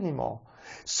don't see anymore.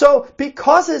 So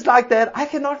because it's like that, I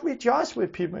cannot rejoice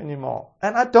with people anymore.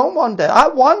 And I don't want that. I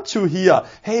want to hear,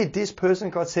 hey, this person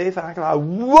got saved. And I go,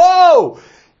 whoa,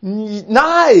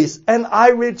 nice. And I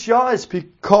rejoice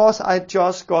because I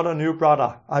just got a new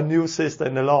brother, a new sister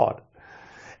in the Lord.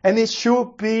 And it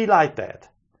should be like that.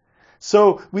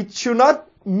 So we should not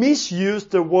misuse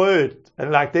the word.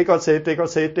 And like they got saved, they got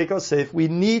saved, they got saved. We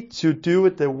need to do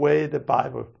it the way the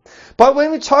Bible. But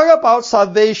when we talk about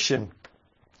salvation,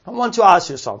 I want to ask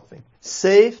you something.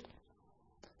 Saved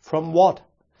from what?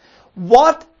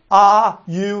 What are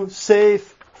you saved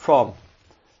from?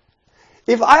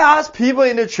 If I ask people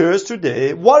in the church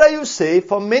today, what are you saved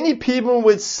from? Many people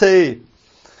would say,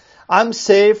 I'm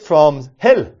saved from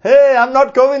hell. Hey, I'm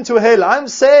not going to hell. I'm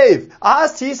saved.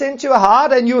 Ask Jesus into your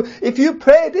heart, and if you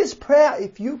pray this prayer,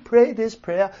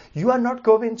 you are not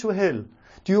going to hell.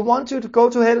 Do you want to go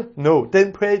to hell? No.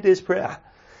 Then pray this prayer.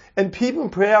 And people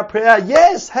pray,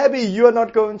 yes, happy, you are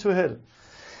not going to hell.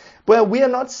 Well, we are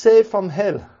not saved from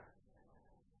hell.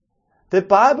 The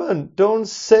Bible don't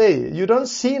say, you don't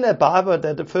see in the Bible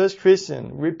that the first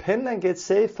Christian repent and get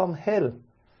saved from hell.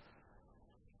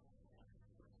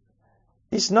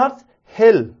 It's not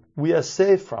hell we are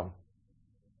saved from.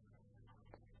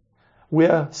 We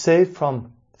are saved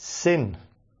from sin.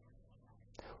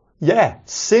 Yeah,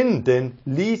 sin then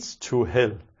leads to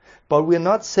hell. But we are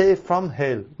not saved from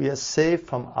hell. We are saved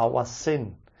from our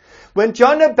sin. When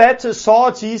John the Baptist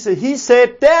saw Jesus, he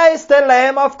said, there is the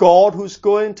Lamb of God who's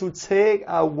going to take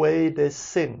away the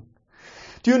sin.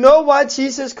 Do you know why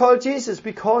Jesus called Jesus?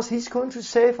 Because he's going to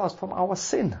save us from our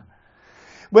sin.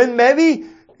 When Mary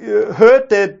heard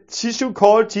that she should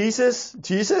call Jesus,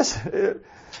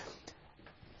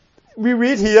 we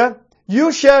read here,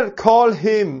 you shall call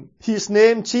his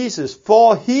name Jesus,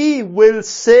 for he will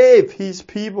save his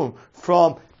people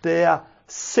from their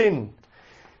sin.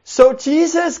 So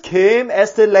Jesus came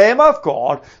as the Lamb of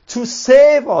God to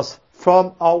save us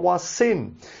from our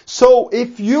sin. So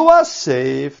if you are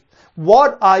saved,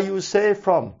 what are you saved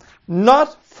from?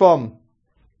 Not from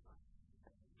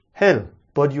hell,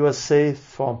 but you are saved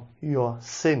from your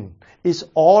sin. It's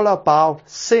all about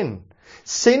sin.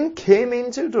 Sin came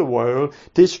into the world,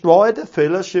 destroyed the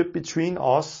fellowship between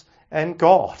us and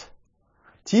God.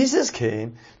 Jesus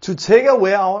came to take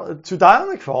away to die on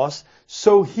the cross,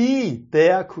 so he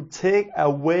there could take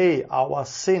away our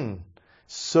sin.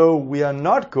 So we are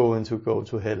not going to go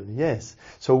to hell, yes.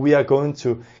 So we are going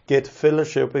to get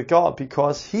fellowship with God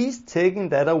because he's taking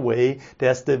that away.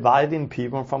 There's dividing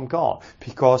people from God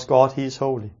because God, he is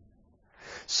holy.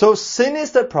 So sin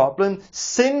is the problem.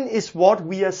 Sin is what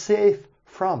we are saved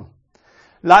from.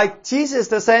 Like Jesus,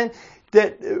 the saying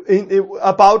that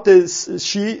about the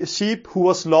sheep who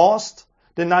was lost,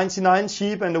 the 99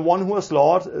 sheep and the one who was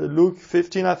lost, Luke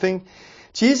 15 I think.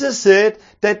 Jesus said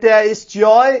that there is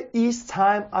joy each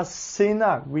time a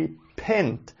sinner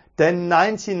repent than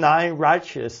 99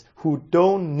 righteous who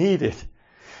don't need it.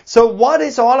 So what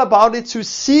it's all about is to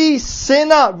see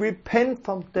sinner repent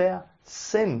from their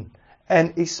sin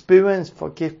and experience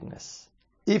forgiveness.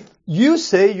 If you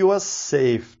say you are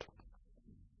saved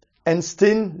and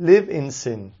still live in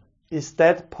sin, is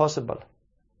that possible?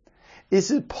 Is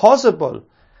it possible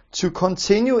to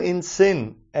continue in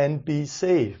sin and be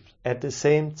saved at the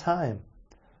same time?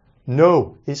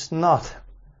 No, it's not.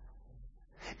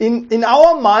 In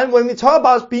our mind, when we talk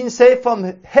about being saved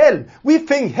from hell, we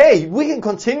think, hey, we can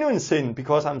continue in sin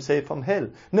because I'm saved from hell.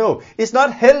 No, it's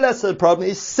not hell that's the problem,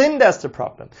 it's sin that's the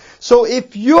problem. So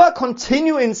if you are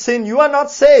continuing in sin, you are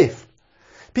not saved.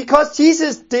 Because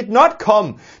Jesus did not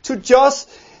come to just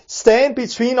stand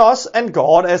between us and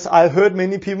God, as I heard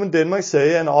many people in Denmark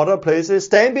say and other places,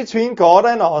 stand between God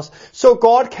and us, so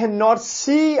God cannot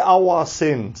see our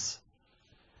sins.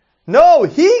 No,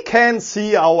 He can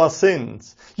see our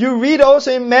sins. You read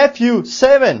also in Matthew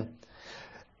 7,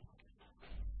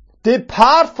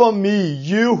 depart from me,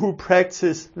 you who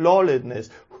practice lawlessness,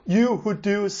 you who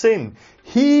do sin.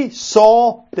 He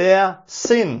saw their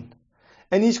sin.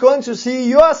 And He's going to see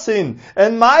your sin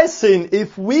and my sin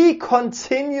if we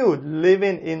continue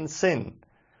living in sin.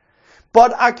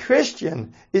 But a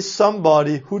Christian is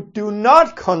somebody who do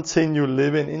not continue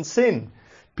living in sin.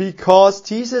 Because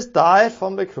Jesus died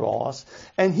from the cross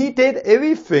and He did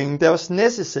everything that was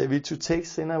necessary to take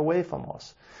sin away from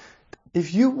us.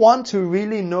 If you want to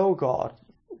really know God,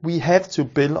 we have to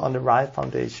build on the right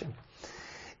foundation.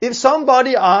 If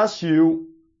somebody asks you,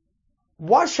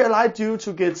 what shall I do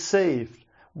to get saved?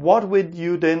 What would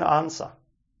you then answer?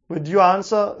 Would you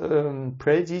answer,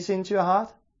 pray Jesus into your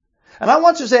heart? And I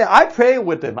want to say, I pray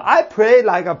with them. I pray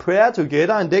like a prayer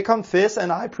together and they confess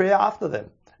and I pray after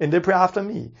them. And they pray after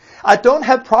me. I don't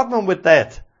have problem with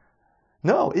that.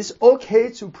 No, it's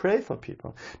okay to pray for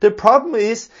people. The problem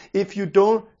is if you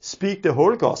don't speak the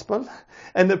whole gospel.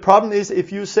 And the problem is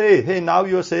if you say, hey, now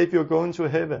you're saved, you're going to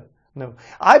heaven. No.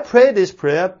 I pray this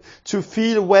prayer to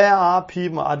feel where are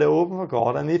people, are they open for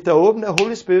God? And if they're open, the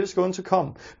Holy Spirit is going to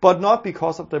come. But not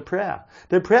because of the prayer.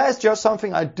 The prayer is just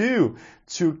something I do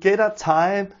to get a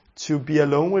time to be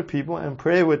alone with people and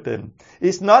pray with them.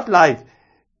 It's not like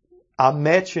a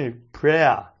magic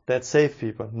prayer that saves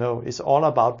people. No, it's all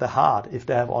about the heart if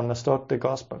they have understood the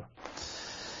gospel.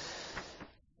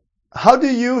 How do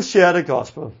you share the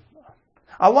gospel?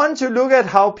 I want to look at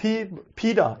how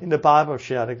Peter in the Bible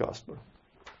shared the gospel.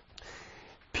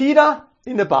 Peter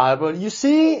in the Bible, you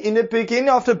see in the beginning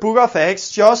of the book of Acts,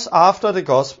 just after the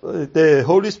gospel, the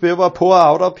Holy Spirit was poured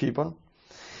out of people.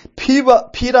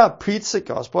 Peter preached the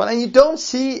gospel and you don't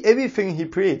see everything he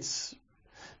preached.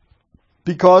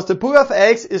 Because the book of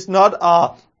Acts is not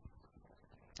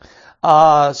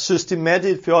a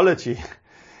systematic theology.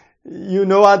 You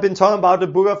know, I've been talking about the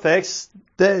book of Acts.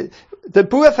 The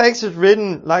book of Acts is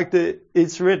written like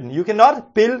it's written. You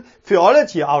cannot build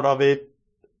theology out of it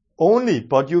only,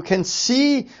 but you can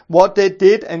see what they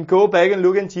did and go back and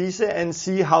look at Jesus and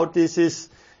see how this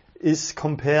is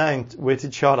comparing with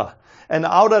each other. And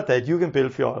out of that, you can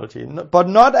build theology. But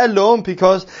not alone,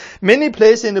 because many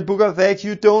places in the book of Acts,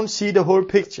 you don't see the whole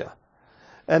picture.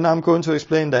 And I'm going to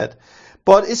explain that.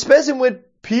 But especially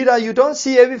with Peter, you don't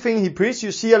see everything he preached.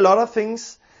 You see a lot of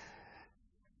things.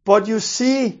 But you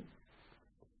see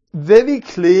very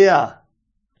clear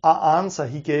an answer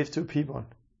he gave to people.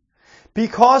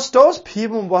 Because those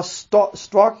people were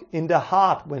struck in the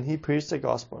heart when he preached the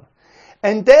gospel.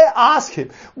 And they asked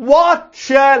him, what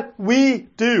shall we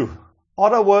do?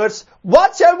 Other words,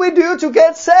 what shall we do to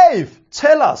get saved?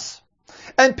 Tell us.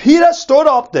 And Peter stood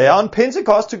up there on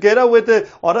Pentecost together with the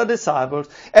other disciples.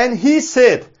 And he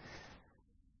said,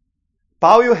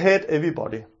 bow your head,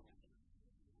 everybody.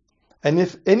 And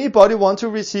if anybody wants to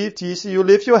receive Jesus, you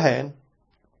lift your hand.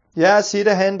 Yeah, I see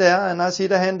the hand there, and I see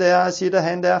the hand there, I see the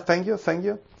hand there. Thank you, thank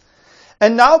you.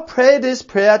 And now pray this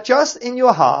prayer just in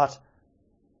your heart.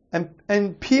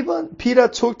 And Peter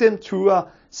took them through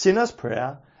a sinner's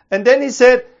prayer. And then he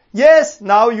said, yes,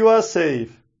 now you are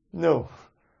saved. No.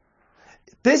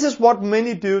 This is what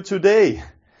many do today.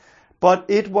 But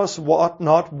it was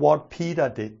not what Peter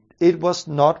did. It was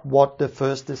not what the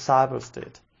first disciples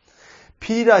did.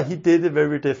 Peter, he did it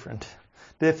very different.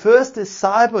 The first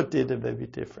disciple did it very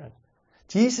different.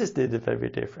 Jesus did it very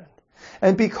different.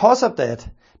 And because of that,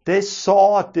 they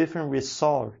saw a different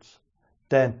result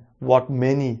than what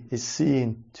many is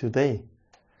seeing today.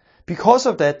 Because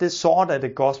of that, they saw that the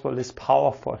gospel is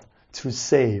powerful to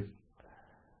save.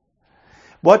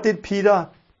 What did Peter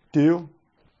do?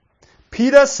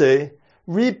 Peter said,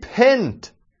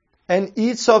 repent and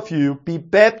each of you be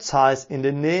baptized in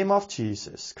the name of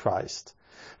Jesus Christ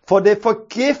for the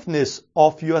forgiveness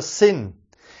of your sin,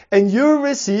 and you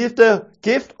receive the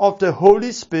gift of the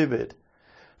Holy Spirit.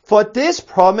 For this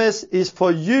promise is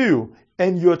for you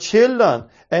and your children,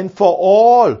 and for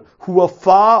all who are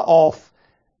far off,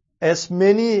 as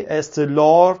many as the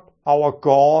Lord our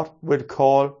God will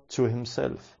call to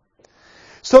himself.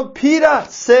 So Peter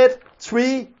said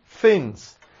 3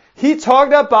 things. He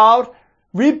talked about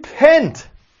repent.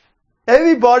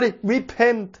 Everybody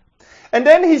repent. And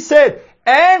then he said,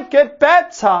 and get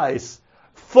baptized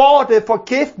for the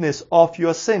forgiveness of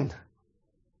your sin.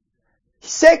 He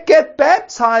said, get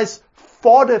baptized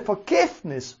for the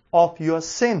forgiveness of your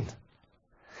sin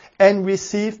and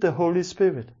receive the Holy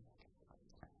Spirit.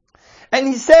 And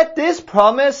he said this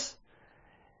promise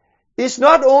is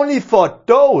not only for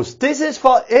those, this is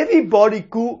for everybody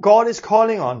God is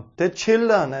calling on, the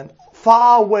children and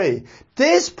far away.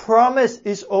 This promise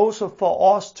is also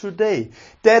for us today,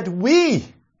 that we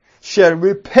shall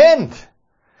repent.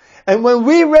 And when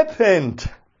we repent,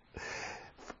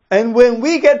 and when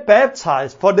we get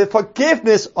baptized for the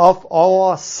forgiveness of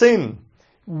our sin,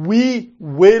 we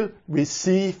will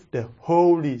receive the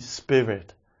Holy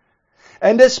Spirit.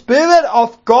 And the Spirit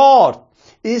of God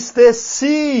is the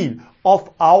seal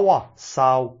of our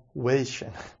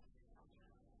salvation.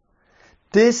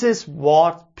 This is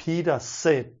what Peter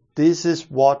said. This is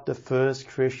what the first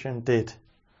Christian did.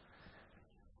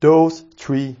 Those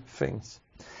 3 things.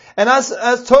 And as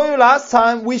told you last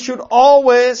time, we should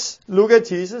always look at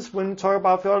Jesus when we talk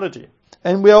about theology.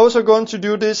 And we're also going to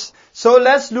do this. So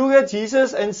let's look at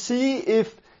Jesus and see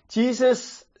if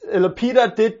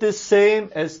Peter did the same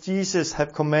as Jesus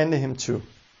had commanded him to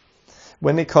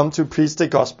when it comes to preach the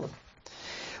gospel.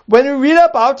 When we read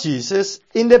about Jesus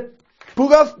in the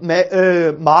book of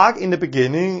Mark in the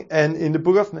beginning and in the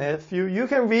book of Matthew, you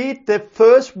can read the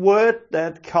first word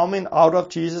that coming out of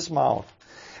Jesus' mouth.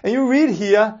 And you read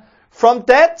here, from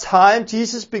that time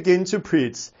Jesus began to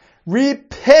preach,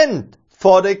 repent,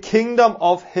 for the kingdom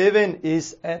of heaven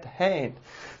is at hand.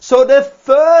 So the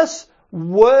first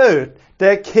word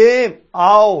that came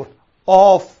out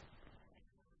of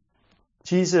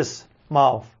Jesus'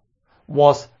 mouth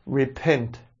was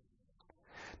repent.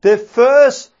 The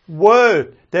first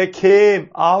word that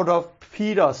came out of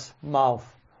Peter's mouth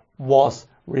was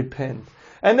repent.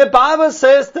 And the Bible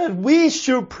says that we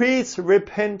should preach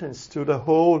repentance to the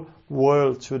whole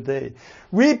world today.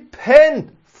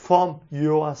 Repent from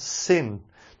your sin.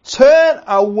 Turn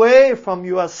away from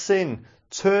your sin.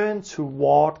 Turn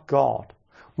toward God.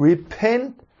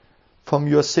 Repent from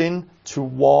your sin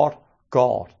toward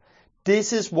God.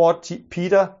 This is what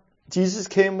Jesus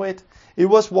came with. It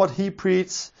was what he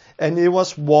preached, and it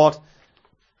was what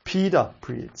Peter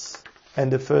preached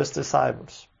and the first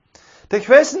disciples. The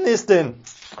question is then,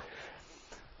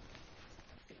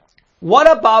 what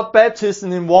about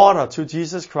baptism in water to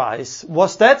Jesus Christ?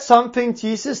 Was that something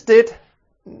Jesus did?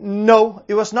 No,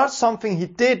 it was not something he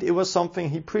did, it was something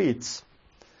he preached.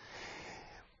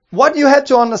 What you have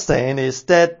to understand is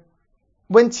that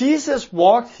when Jesus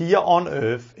walked here on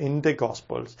earth in the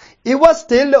Gospels, it was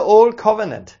still the old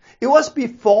covenant. It was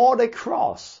before the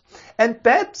cross. And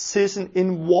baptism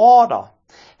in water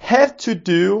had to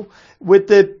do with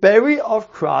the burial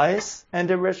of Christ and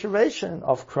the resurrection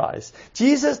of Christ.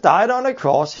 Jesus died on the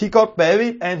cross, he got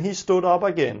buried, and he stood up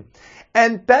again.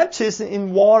 And baptism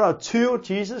in water to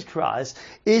Jesus Christ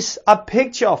is a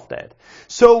picture of that.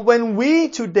 So when we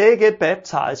today get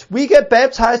baptized, we get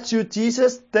baptized to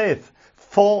Jesus' death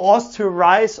for us to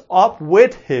rise up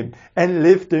with him and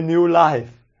live the new life.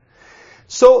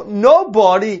 So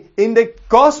nobody in the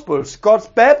Gospels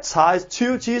got baptized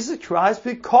to Jesus Christ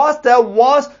because there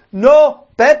was no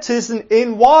baptism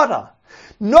in water.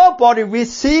 Nobody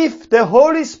received the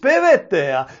Holy Spirit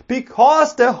there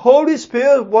because the Holy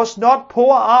Spirit was not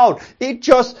poured out.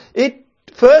 It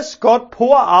first got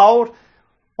poured out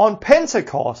on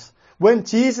Pentecost when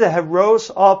Jesus had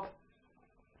rose up.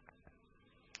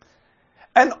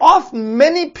 And often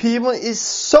many people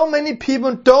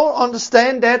don't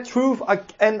understand that truth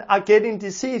and are getting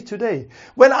deceived today.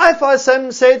 When I, for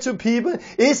example, say to people,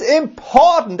 it's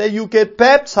important that you get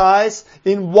baptized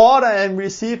in water and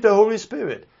receive the Holy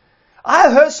Spirit.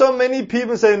 I heard so many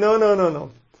people say,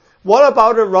 no. What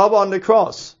about the robber on the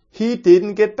cross? He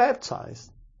didn't get baptized.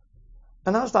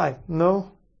 And I was like,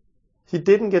 no, he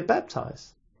didn't get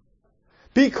baptized.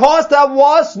 Because there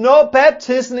was no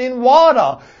baptism in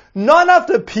water. None of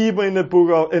the people in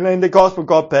the Gospel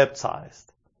got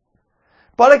baptized.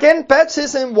 But again,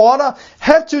 baptism in water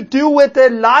had to do with the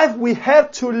life we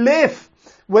have to live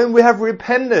when we have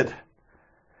repented.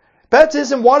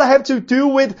 Baptism in water have to do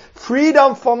with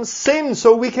freedom from sin,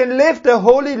 so we can live the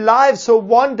holy life. So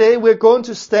one day we're going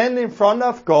to stand in front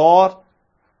of God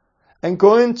and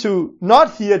going to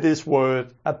not hear this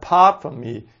word, apart from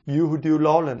me, you who do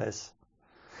lawlessness.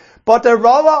 But the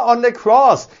robber on the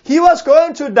cross, he was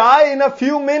going to die in a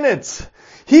few minutes.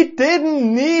 He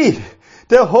didn't need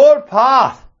the whole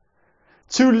path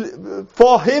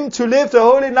for him to live the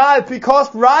holy life,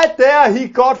 because right there he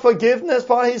got forgiveness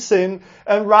for his sin,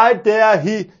 and right there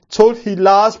he took his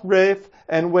last breath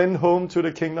and went home to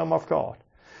the kingdom of God.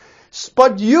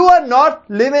 But you are not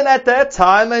living at that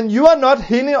time, and you are not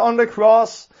hanging on the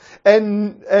cross,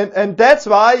 and that's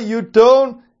why you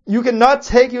cannot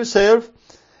take yourself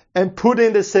and put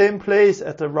in the same place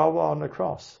as the robber on the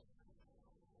cross.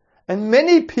 And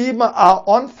many people are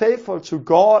unfaithful to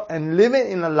God and living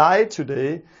in a lie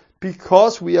today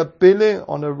because we are building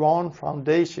on the wrong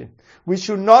foundation. We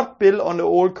should not build on the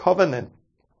old covenant.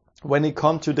 When it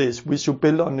comes to this, we should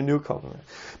build on the new covenant.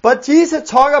 But Jesus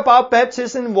talked about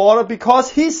baptism in water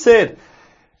because he said,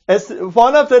 as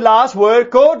one of the last words,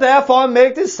 go therefore and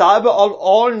make disciples of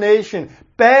all nations,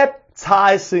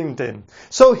 baptizing them.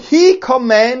 So he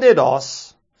commanded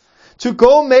us to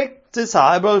go make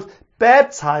disciples,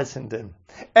 baptizing them.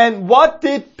 And what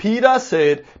did Peter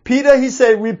say? He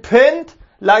said, repent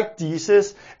like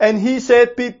Jesus. And he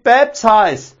said, be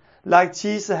baptized like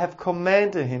Jesus have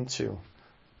commanded him to.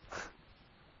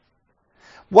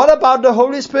 What about the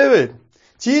Holy Spirit?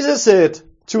 Jesus said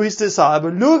to his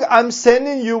disciples, look, I'm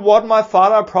sending you what my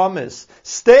Father promised.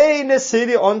 Stay in the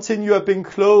city until you have been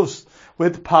clothed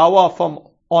with power from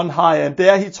on high. And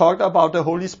there he talked about the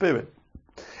Holy Spirit.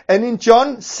 And in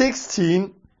John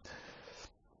 16,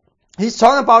 he's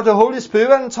talking about the Holy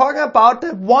Spirit and talking about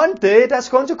that one day there's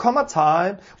going to come a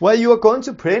time where you are going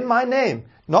to pray in my name.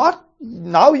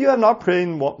 Now you are not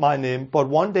praying my name, but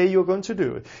one day you're going to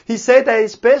do it. He said that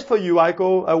it's best for you I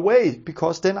go away,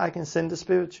 because then I can send the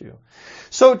Spirit to you.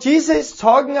 So Jesus is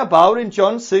talking about in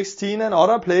John 16 and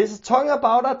other places, talking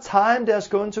about a time that's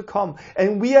going to come.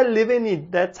 And we are living in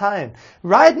that time.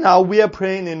 Right now we are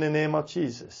praying in the name of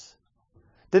Jesus.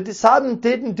 The disciples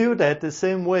didn't do that the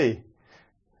same way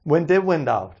when they went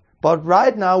out. But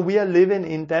right now we are living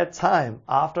in that time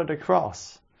after the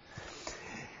cross.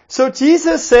 So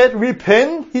Jesus said,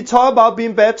 repent. He talked about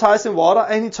being baptized in water,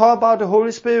 and he talked about the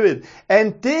Holy Spirit.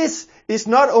 And this is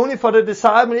not only for the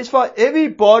disciples, it's for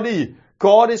everybody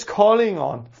God is calling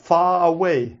on far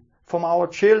away from our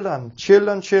children,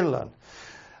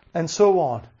 and so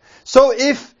on. So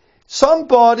if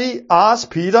somebody asks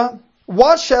Peter,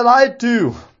 what shall I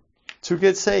do to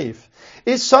get saved?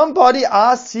 If somebody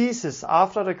asks Jesus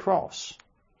after the cross,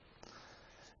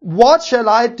 what shall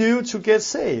I do to get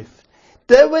saved?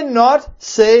 They will not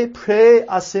say, pray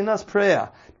a sinner's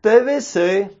prayer. They will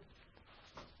say,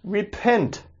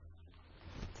 repent.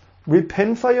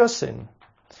 Repent for your sin.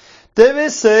 They will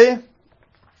say,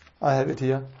 I have it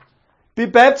here, be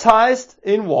baptized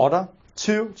in water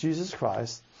to Jesus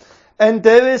Christ. And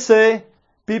they will say,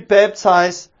 be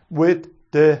baptized with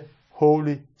the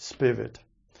Holy Spirit.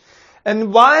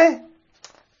 And why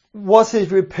was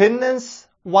it repentance?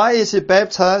 Why is it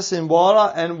baptized in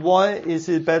water, and why is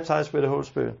it baptized with the Holy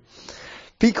Spirit?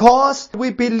 Because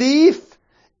we believe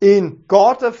in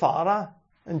God the Father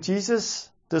and Jesus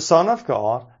the Son of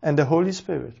God and the Holy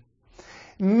Spirit.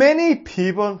 Many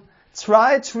people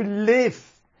try to live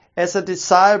as a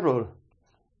disciple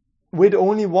with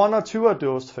only one or two of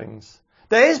those things.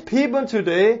 There is people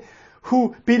today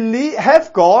who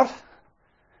have God,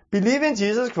 believe in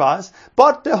Jesus Christ,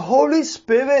 but the Holy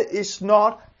Spirit is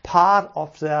not part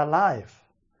of their life.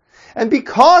 And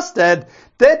because that,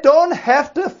 they don't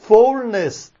have the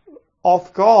fullness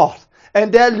of God,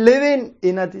 and they're living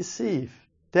in a deceit.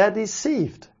 They're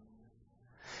deceived.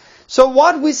 So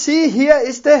what we see here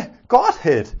is the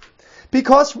Godhead.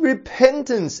 Because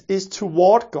repentance is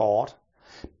toward God,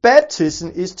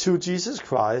 baptism is to Jesus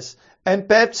Christ, and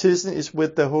baptism is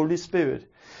with the Holy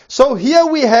Spirit. So here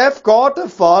we have God the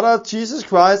Father, Jesus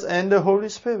Christ, and the Holy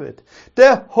Spirit.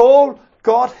 The whole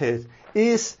Godhead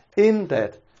is in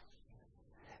that.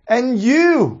 And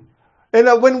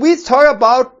when we talk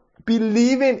about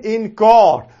believing in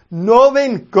God,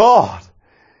 knowing God,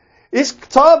 it's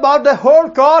talk about the whole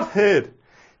Godhead.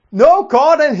 Know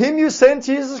God, and Him you sent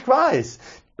Jesus Christ.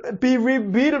 Be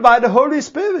revealed by the Holy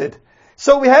Spirit.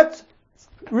 So we have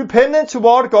repentance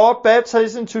toward God,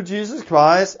 baptism to Jesus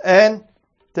Christ, and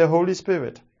the Holy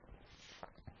Spirit.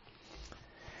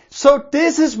 So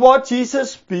this is what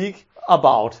Jesus speaks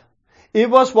about. It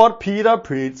was what Peter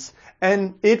preached,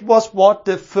 and it was what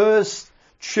the first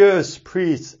church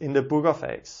preached in the book of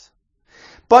Acts.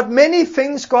 But many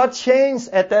things got changed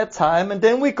at that time, and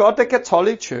then we got the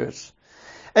Catholic Church.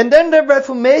 And then the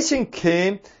Reformation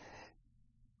came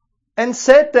and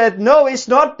said that no, it's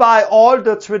not by all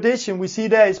the tradition we see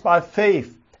there, it's by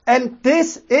faith. And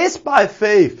this is by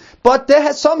faith. But they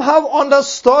had somehow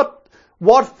understood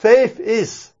what faith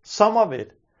is, some of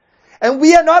it. And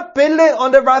we are not building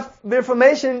on the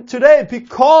Reformation today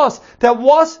because there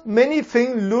was many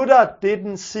things Luther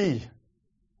didn't see.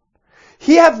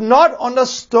 He have not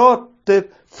understood the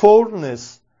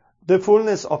fullness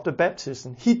of the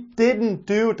baptism. He didn't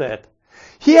do that.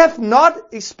 He have not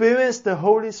experienced the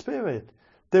Holy Spirit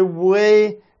the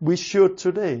way we should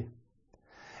today.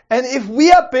 And if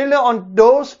we are building on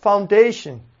those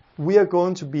foundations, we are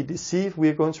going to be deceived, we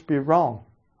are going to be wrong.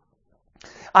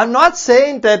 I'm not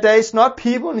saying that there is not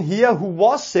people here who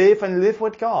was saved and live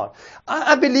with God.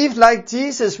 I believe like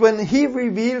Jesus, when He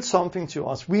revealed something to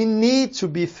us, we need to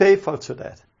be faithful to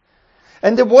that.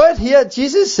 And the word here,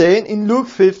 Jesus saying in Luke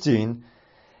 15,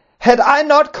 had I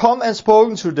not come and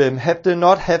spoken to them, have they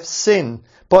not have sinned,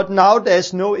 but now there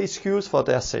is no excuse for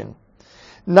their sin.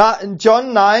 Now, in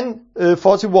John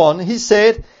 9:41, He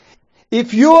said,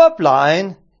 if you are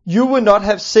blind, you will not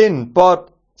have sinned, but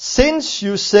since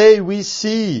you say we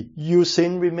see, your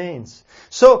sin remains.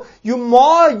 So, you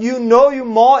more you know, you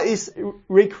more is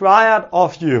required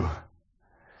of you.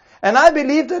 And I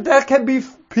believe that there can be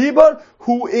people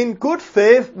who in good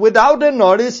faith, without the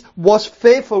knowledge, was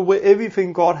faithful with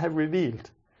everything God had revealed.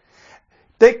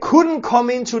 They couldn't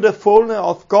come into the fullness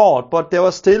of God, but they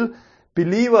were still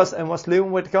believers and was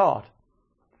living with God.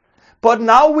 But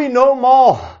now we know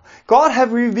more. God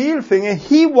have revealed things and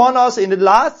He wants us in the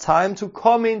last time to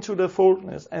come into the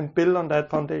fullness and build on that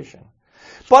foundation.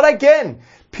 But again,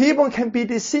 people can be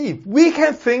deceived. We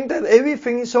can think that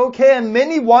everything is okay and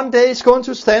many one day is going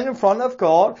to stand in front of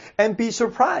God and be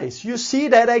surprised. You see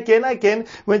that again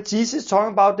when Jesus is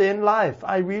talking about the end life.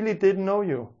 I really didn't know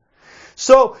you.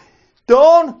 So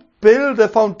don't build the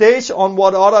foundation on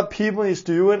what other people is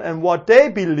doing and what they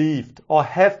believed or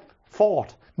have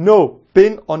thought. No,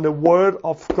 build on the Word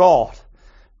of God.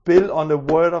 Build on the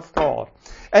Word of God.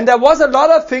 And there was a lot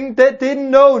of things they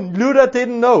didn't know, Luther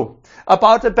didn't know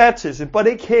about the baptism, but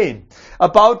it came.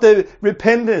 About the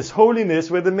repentance,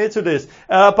 holiness with the Methodists,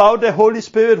 about the Holy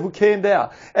Spirit who came there.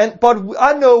 But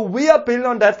I know we are built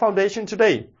on that foundation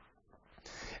today.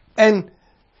 And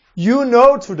you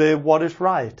know today what is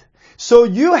right. So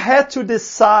you had to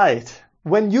decide,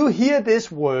 when you hear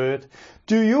this word,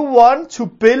 do you want to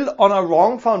build on a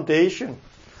wrong foundation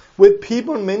with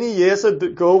people many years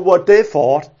ago what they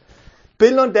thought,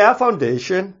 build on their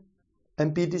foundation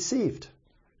and be deceived?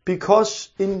 Because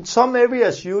in some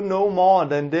areas you know more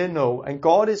than they know and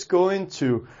God is going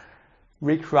to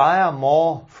require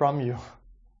more from you.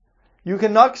 You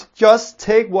cannot just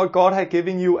take what God has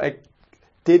given you and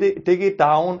dig it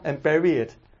down and bury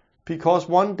it. Because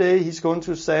one day He's going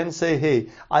to stand and say, hey,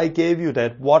 I gave you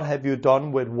that. What have you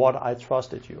done with what I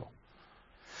trusted you?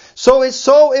 So it's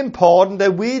so important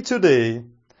that we today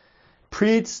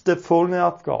preach the fullness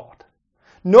of God.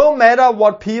 No matter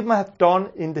what people have done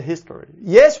in the history.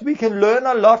 Yes, we can learn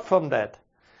a lot from that.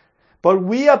 But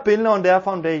we are building on their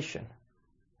foundation.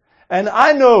 And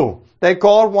I know that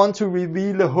God wants to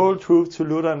reveal the whole truth to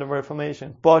Luther and the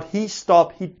Reformation. But he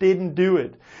stopped. He didn't do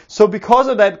it. So because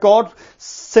of that, God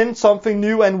sent something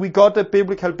new and we got the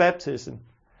biblical baptism.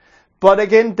 But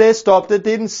again, they stopped. They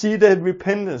didn't see the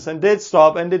repentance. And they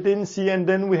stopped and they didn't see. And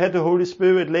then we had the Holy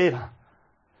Spirit later.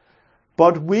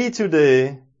 But we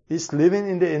today is living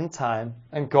in the end time.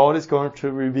 And God is going to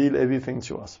reveal everything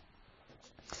to us.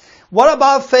 What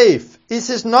about faith? It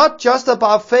is not just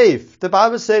about faith. The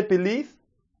Bible said, believe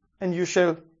and you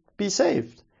shall be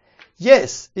saved.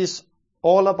 Yes, it's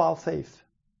all about faith.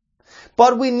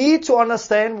 But we need to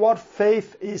understand what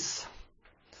faith is.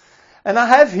 And I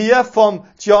have here from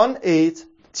John 8,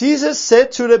 Jesus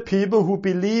said to the people who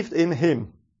believed in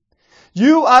Him,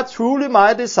 you are truly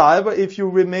my disciple if you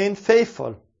remain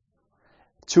faithful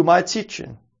to my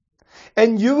teaching.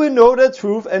 And you will know the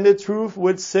truth and the truth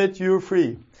will set you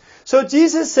free. So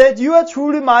Jesus said, you are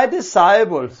truly my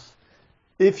disciples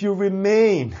if you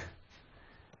remain.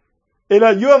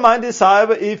 You are my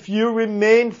disciple if you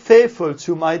remain faithful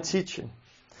to my teaching.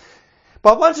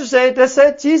 But I want to say,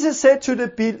 Jesus said to the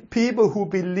people who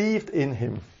believed in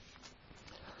Him.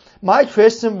 My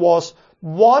question was,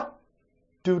 what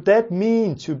do that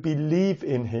mean to believe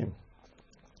in Him?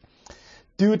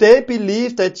 Do they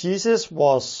believe that Jesus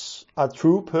was a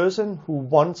true person who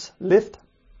once lived?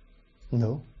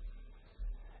 No.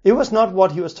 It was not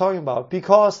what He was talking about.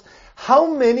 Because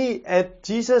how many at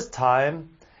Jesus' time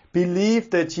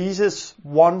believed that Jesus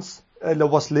once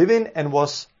was living and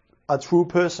was a true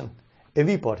person?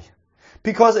 Everybody.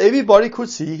 Because everybody could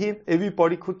see Him,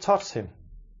 everybody could touch Him.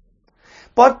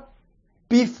 But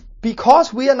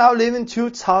because we are now living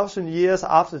 2,000 years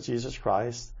after Jesus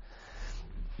Christ,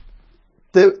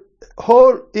 the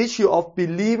whole issue of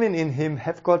believing in him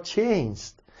have got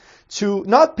changed. To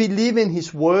not believe in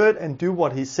his word and do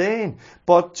what he's saying,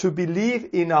 but to believe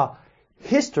in a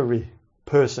history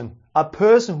person, a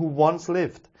person who once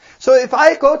lived. So if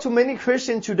I go to many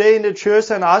Christians today in the church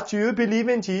and ask, do you believe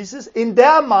in Jesus? In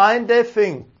their mind they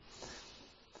think,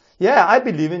 yeah, I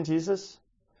believe in Jesus.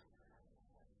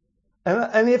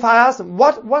 And if I ask them,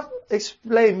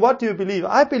 explain, what do you believe?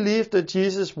 I believe that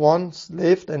Jesus once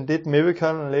lived and did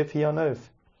miracles and lived here on earth.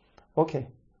 Okay.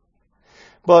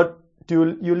 But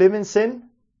do you live in sin?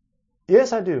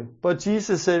 Yes, I do. But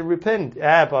Jesus said, repent.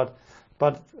 Yeah,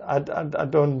 but I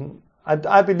don't,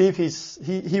 I believe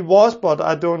he was, but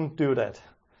I don't do that.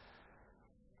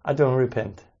 I don't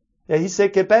repent. Yeah, he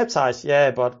said, get baptized.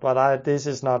 Yeah, but this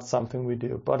is not something we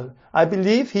do. But I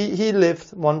believe he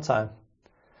lived one time.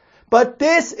 But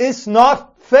this is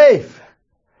not faith.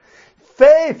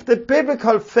 Faith, the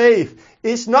biblical faith,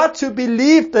 is not to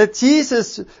believe that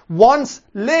Jesus once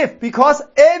lived, because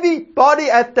everybody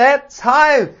at that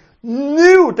time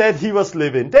knew that he was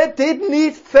living. They didn't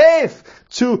need faith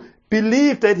to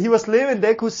believe that he was living.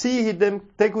 They could see him,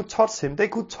 they could touch him, they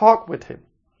could talk with him.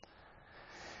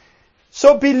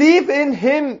 So believe in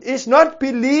him is not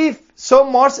believe so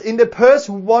much in the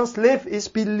person who once lived, is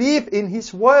believe in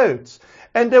his words.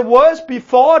 And the words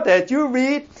before that, you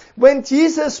read, when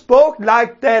Jesus spoke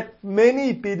like that,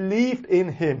 many believed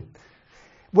in him.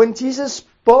 When Jesus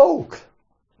spoke,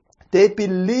 they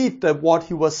believed that what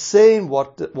he was saying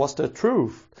was the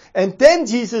truth. And then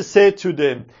Jesus said to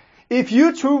them, if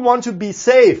you too want to be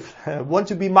saved, want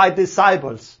to be my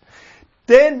disciples,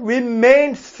 then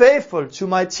remain faithful to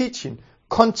my teaching.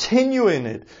 Continue in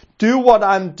it. Do what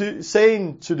I'm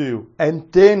saying to do. And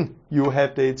then you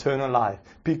have the eternal life.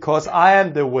 Because I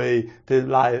am the way, the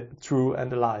life, truth,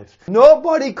 and the life.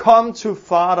 Nobody comes to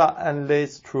Father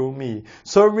unless through me.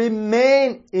 So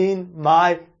remain in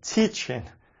my teaching.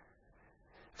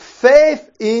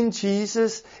 Faith in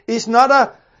Jesus is not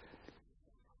a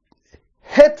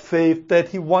head faith that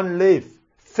he won't live.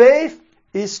 Faith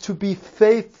is to be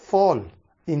faithful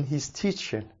in his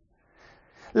teaching.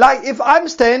 Like if I'm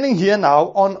standing here now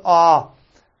on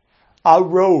our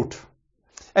road,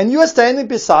 and you are standing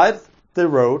beside the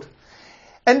road,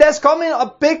 and there's coming a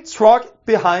big truck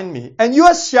behind me, and you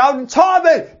are shouting,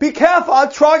 Torben, be careful, a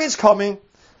truck is coming.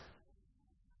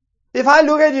 If I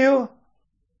look at you,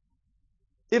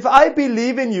 if I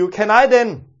believe in you, can I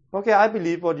then, okay, I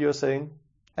believe what you're saying,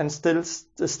 and still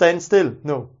stand still?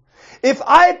 No. If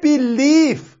I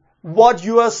believe what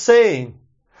you are saying,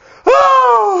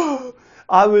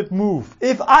 I would move.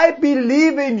 If I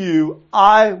believe in you,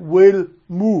 I will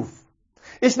move.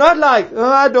 It's not like,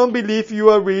 I don't believe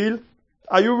you are real.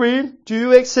 Are you real? Do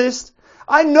you exist?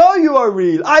 I know you are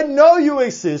real. I know you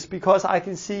exist because I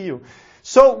can see you.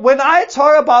 So when I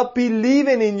talk about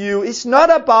believing in you, it's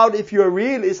not about if you're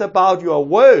real, it's about your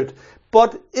word.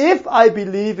 But if I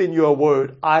believe in your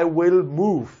word, I will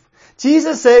move.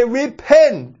 Jesus said,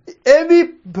 repent. Every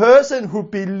person who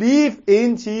believes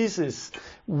in Jesus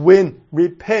will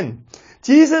repent.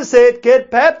 Jesus said,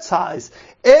 get baptized.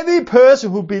 Every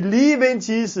person who believes in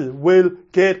Jesus will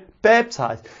get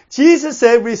baptized. Jesus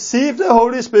said, receive the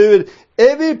Holy Spirit.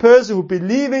 Every person who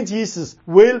believes in Jesus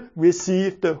will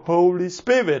receive the Holy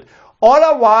Spirit.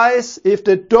 Otherwise, if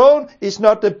they don't, it's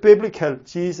not the biblical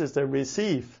Jesus they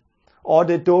receive. Or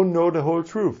they don't know the whole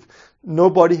truth.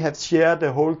 Nobody has shared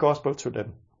the whole gospel to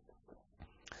them.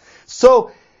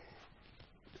 So,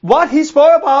 what he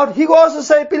spoke about, he could also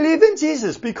say, believe in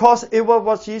Jesus, because it was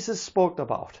what Jesus spoke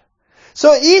about.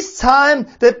 So each time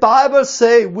the Bible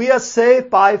says we are saved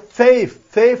by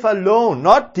faith, faith alone,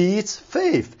 not deeds,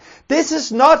 faith. This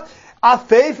is not a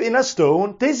faith in a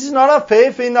stone. This is not a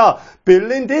faith in a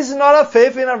building. This is not a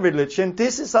faith in a religion.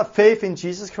 This is a faith in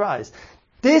Jesus Christ.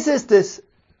 This is this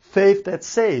faith that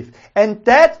saves. And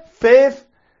that faith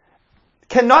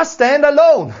cannot stand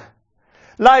alone.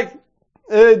 Like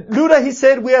Luther, he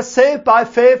said, we are saved by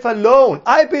faith alone.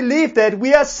 I believe that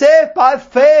we are saved by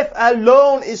faith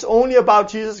alone is only about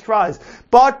Jesus Christ.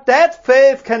 But that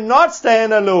faith cannot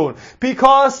stand alone,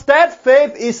 because that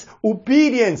faith is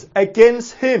obedience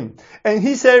against him. And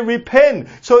he said, repent.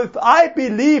 So if I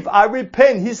believe, I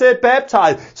repent. He said,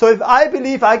 baptize. So if I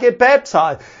believe, I get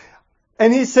baptized.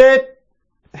 And he said,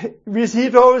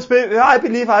 receive the Holy Spirit. If I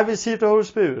believe, I receive the Holy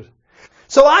Spirit.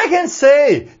 So I can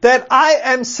say that I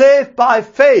am saved by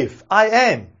faith. I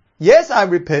am. Yes, I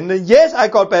repented. Yes, I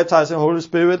got baptized in the Holy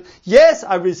Spirit. Yes,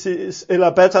 I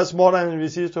baptized more than I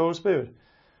received the Holy Spirit.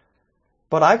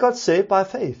 But I got saved by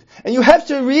faith. And you have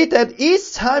to read that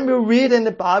each time you read in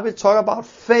the Bible, talk about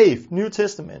faith, New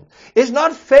Testament. It's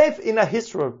not faith in a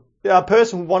history a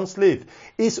person who once lived,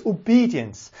 is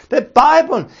obedience. Faith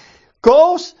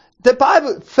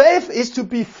is to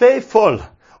be faithful.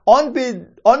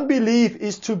 Unbelief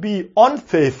is to be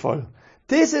unfaithful.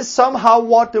 This is somehow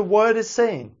what the word is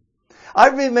saying. I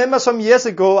remember some years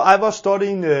ago I was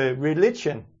studying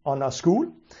religion on a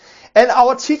school, and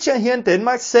our teacher here in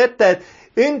Denmark said that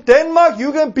in Denmark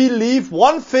you can believe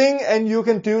one thing and you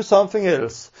can do something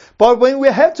else. But when we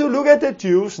have to look at the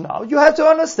Jews now, you have to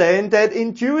understand that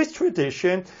in Jewish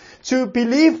tradition, to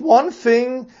believe one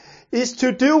thing is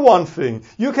to do one thing.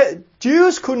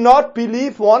 Jews could not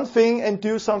believe one thing and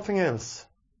do something else.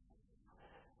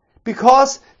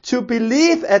 Because to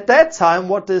believe at that time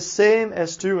was the same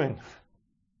as doing.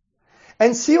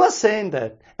 And she was saying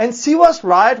that. And she was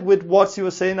right with what she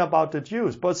was saying about the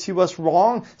Jews. But she was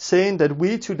wrong saying that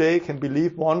we today can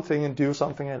believe one thing and do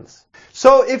something else.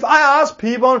 So if I ask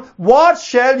people, what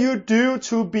shall you do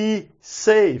to be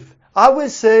saved? I will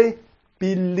say,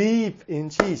 believe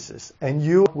in Jesus and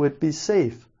you would be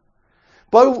saved.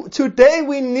 But today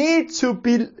we need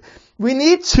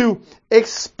to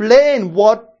explain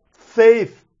what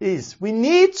faith is. We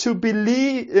need to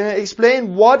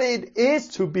explain what it is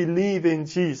to believe in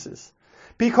Jesus.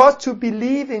 Because to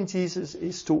believe in Jesus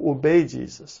is to obey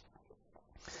Jesus.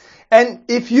 And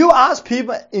if you ask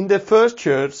people in the first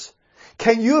church,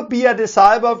 can you be a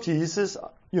disciple of Jesus,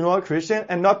 a Christian,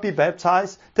 and not be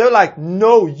baptized? They're like,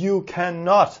 no, you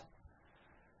cannot.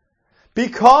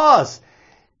 Because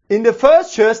in the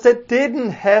first church, they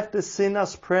didn't have the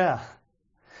sinner's prayer.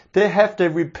 They have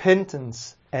the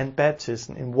repentance and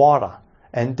baptism in water,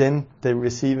 and then the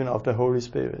receiving of the Holy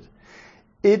Spirit.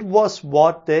 It was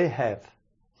what they have.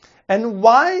 And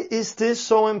why is this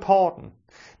so important?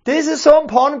 This is so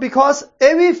important because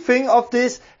everything of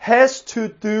this has to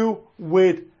do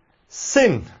with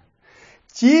sin.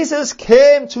 Jesus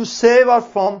came to save us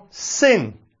from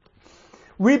sin.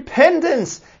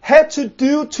 Repentance had to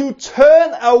do to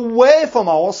turn away from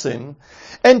our sin.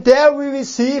 And there we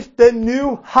receive the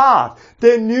new heart,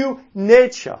 the new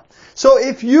nature. So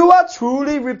if you are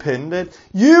truly repentant,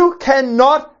 you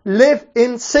cannot live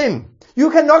in sin. You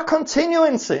cannot continue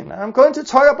in sin. I'm going to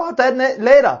talk about that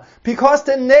later. Because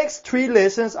the next 3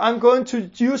 lessons, I'm going to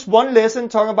use one lesson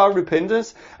talking about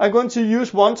repentance. I'm going to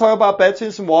use one talking about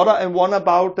baptism in water and one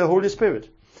about the Holy Spirit.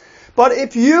 But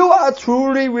if you are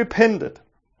truly repentant,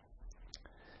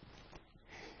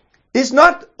 it's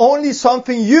not only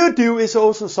something you do, it's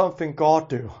also something God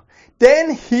do.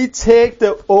 Then He take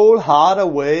the old heart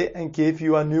away and give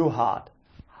you a new heart.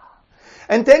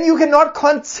 And then you cannot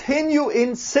continue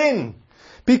in sin.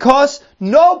 Because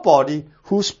nobody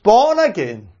who's born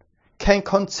again can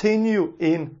continue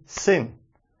in sin.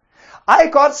 I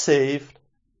got saved.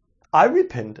 I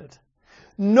repented.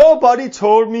 Nobody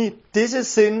told me, this is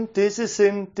sin, this is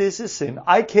sin, this is sin.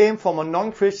 I came from a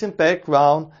non-Christian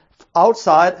background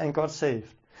outside and got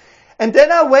saved. And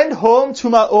then I went home to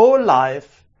my old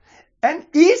life. And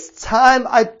each time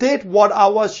I did what I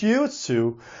was used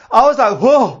to, I was like,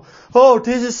 oh,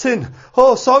 this is sin.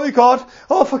 Oh, sorry God.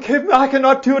 Oh, forgive me. I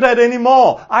cannot do that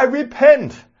anymore. I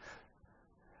repent.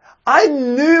 I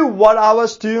knew what I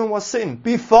was doing was sin.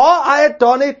 Before I had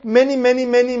done it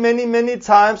many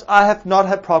times, I have not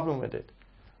had problem with it.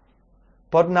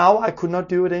 But now I could not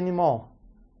do it anymore.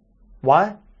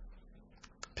 Why?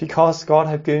 Because God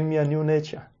had given me a new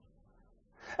nature.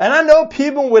 And I know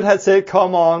people would have said,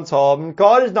 come on, Torben,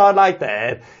 God is not like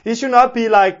that. He should not be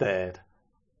like that.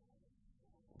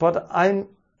 But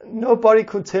nobody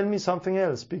could tell me something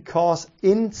else, because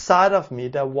inside of me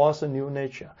there was a new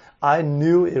nature. I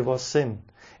knew it was sin.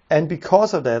 And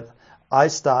because of that, I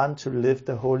started to live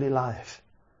the holy life.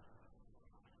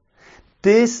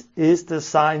 This is the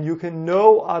sign. You can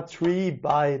know a tree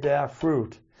by their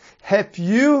fruit. Have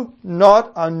you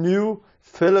not a new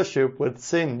fellowship with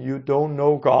sin, you don't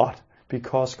know God,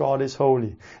 because God is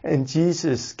holy. And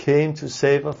Jesus came to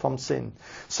save us from sin.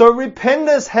 So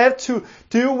repentance has to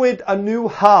do with a new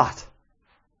heart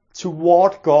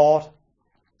toward God.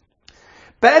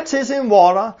 Baptism in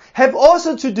water have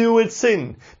also to do with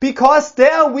sin, because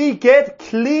there we get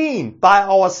clean by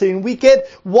our sin. We get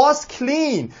washed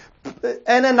clean.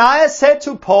 Ananias said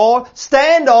to Paul,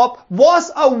 stand up, wash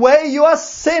away your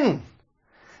sin.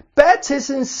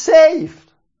 Baptism saved.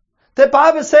 The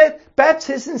Bible said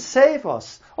baptism saves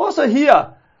us. Also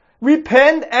here,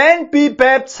 repent and be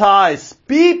baptized.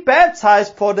 Be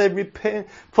baptized for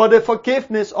the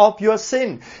forgiveness of your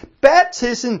sin.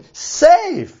 Baptism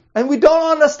saves. And we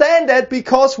don't understand that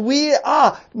because we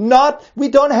don't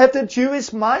have the Jewish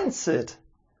mindset.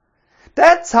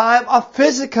 That time a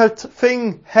physical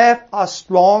thing have a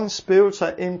strong spiritual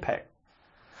impact.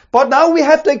 But now we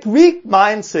have the Greek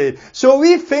mindset. So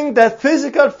we think that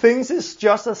physical things is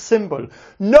just a symbol.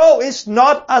 No, it's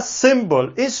not a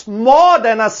symbol. It's more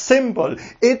than a symbol.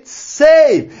 It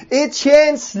saves. It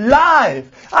changes life.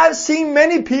 I've seen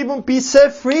many people be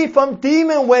set free from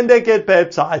demons when they get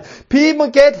baptized. People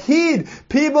get healed.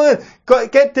 People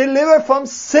get delivered from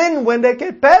sin when they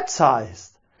get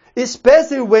baptized.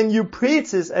 Especially when you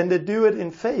preach this and they do it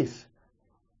in faith.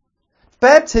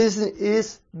 Baptism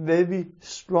is very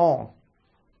strong.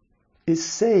 It's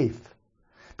safe.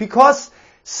 Because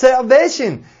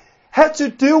salvation has to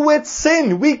do with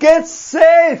sin. We get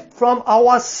saved from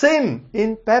our sin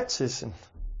in baptism.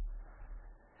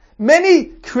 Many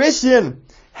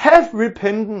Christians have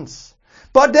repentance,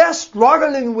 but they're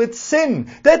struggling with sin.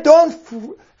 They don't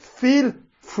feel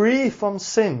free from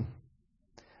sin.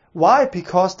 Why?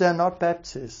 Because they're not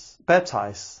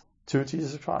baptized to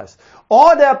Jesus Christ.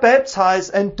 Or they're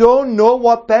baptized and don't know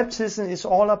what baptism is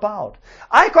all about.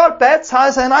 I got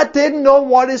baptized and I didn't know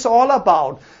what it's all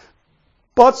about.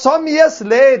 But some years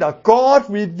later, God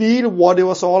revealed what it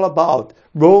was all about.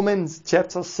 Romans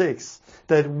chapter 6.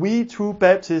 That we through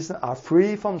baptism are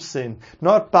free from sin,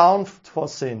 not bound for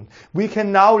sin. We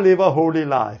can now live a holy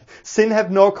life. Sin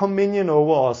have no dominion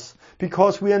over us.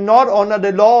 Because we are not under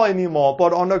the law anymore,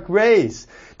 but under grace.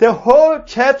 The whole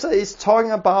chapter is talking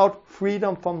about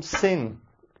freedom from sin.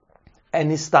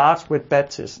 And it starts with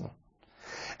baptism.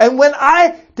 And when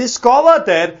I discovered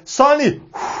that, suddenly,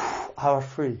 I was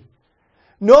free.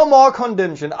 No more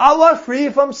condemnation. I was free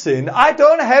from sin. I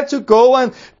don't have to go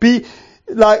and be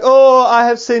like, oh, I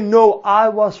have sinned. No, I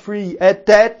was free. At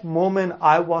that moment,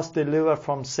 I was delivered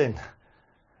from sin.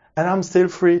 And I'm still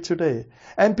free today.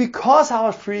 And because I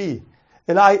was free,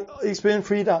 and I experienced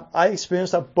freedom, I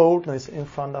experienced a boldness in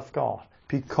front of God.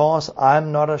 Because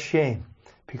I'm not ashamed.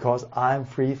 Because I'm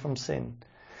free from sin.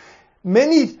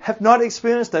 Many have not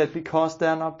experienced that because they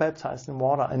are not baptized in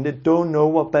water. And they don't know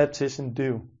what baptism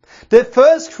do. The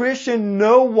first Christian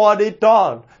know what it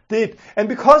did. And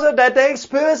because of that, they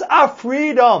experience a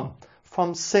freedom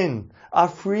from sin. A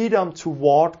freedom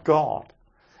toward God.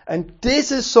 And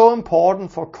this is so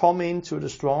important for coming into the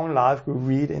strong life we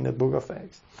read in the book of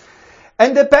Acts.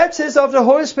 And the baptism of the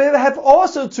Holy Spirit have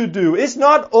also to do. It's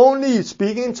not only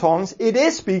speaking in tongues, it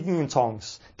is speaking in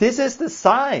tongues. This is the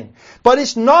sign. But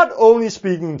it's not only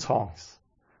speaking in tongues.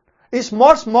 It's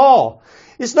much more.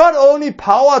 It's not only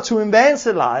power to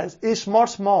evangelize, it's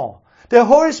much more. The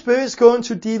Holy Spirit is going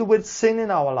to deal with sin in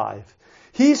our life.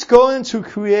 He's going to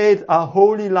create a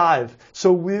holy life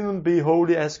so we will be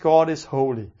holy as God is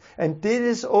holy. And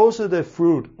this is also the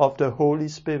fruit of the Holy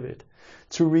Spirit.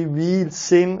 To reveal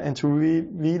sin and to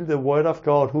reveal the Word of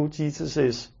God, who Jesus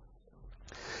is.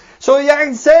 So I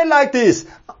can say it like this.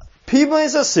 People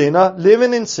is a sinner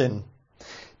living in sin.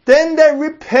 Then they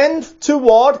repent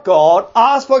toward God,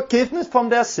 ask forgiveness from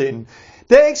their sin.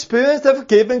 They experience the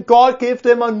forgiveness. God gives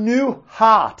them a new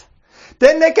heart.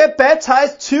 Then they get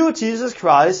baptized to Jesus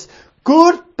Christ.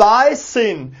 Goodbye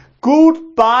sin.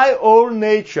 Goodbye old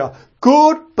nature.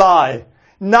 Goodbye.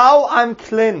 Now I'm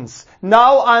cleansed.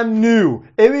 Now I'm new.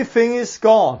 Everything is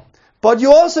gone. But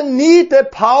you also need the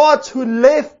power to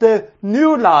live the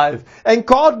new life. And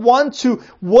God wants to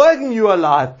work in your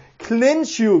life,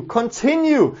 cleanse you,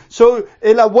 continue. So,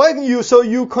 work in you so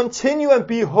you continue and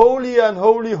be holy and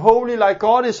holy, holy like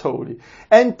God is holy.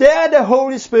 And there the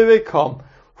Holy Spirit come.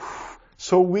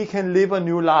 So we can live a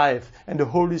new life. And the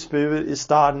Holy Spirit is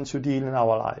starting to deal in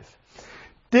our life.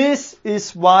 This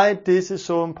is why this is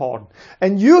so important.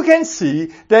 And you can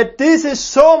see that this is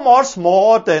so much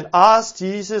more than ask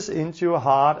Jesus into your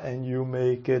heart and you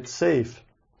may get saved.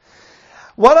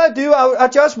 What I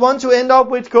just want to end up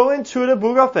with going to the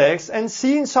book of Acts and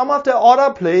seeing some of the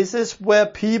other places where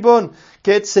people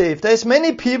get saved. There's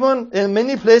many people in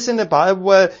many places in the Bible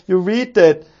where you read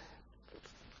that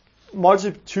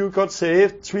multitude got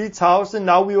saved, 3,000,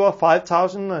 now we were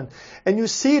 5,000, and you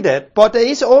see that. But there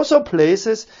is also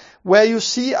places where you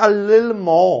see a little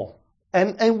more.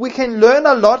 And we can learn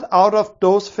a lot out of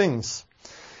those things.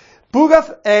 Book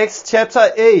of Acts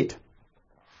chapter 8.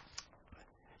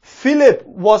 Philip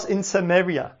was in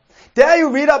Samaria. There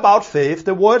you read about faith.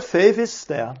 The word faith is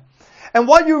there. And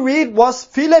what you read was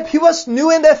Philip, he was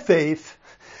new in the faith.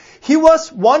 He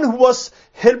was one who was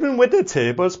helping with the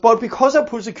tables, but because of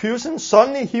persecution,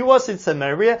 suddenly he was in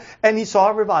Samaria and he saw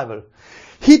a revival.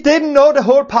 He didn't know the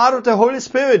whole part of the Holy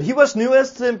Spirit. He was new at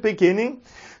the beginning.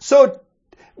 So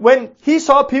when he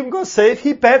saw people go saved,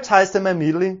 he baptized them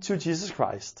immediately to Jesus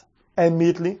Christ.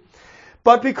 Immediately.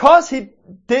 But because he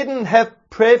didn't have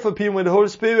prayed for people with the Holy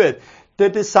Spirit, the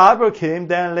disciple came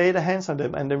there and laid their hands on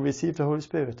them and they received the Holy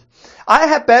Spirit. I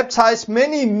have baptized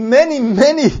many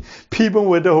people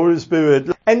with the Holy Spirit.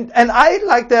 And I,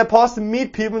 like the apostle,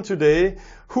 meet people today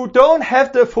who don't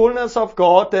have the fullness of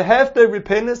God. They have the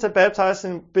repentance, the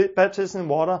baptism in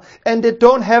water, and they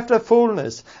don't have the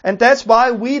fullness. And that's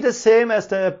why we, the same as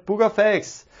the book of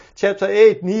Acts, chapter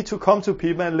 8, need to come to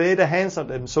people and lay their hands on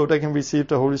them so they can receive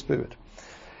the Holy Spirit.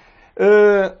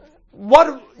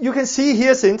 What you can see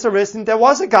here is interesting. There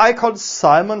was a guy called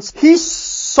Simon. He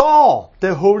saw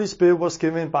the Holy Spirit was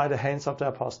given by the hands of the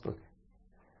apostle.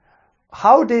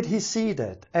 How did he see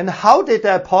that? And how did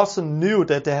the apostle knew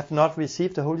that they have not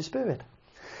received the Holy Spirit?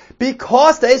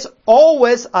 Because there is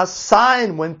always a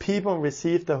sign when people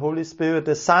receive the Holy Spirit.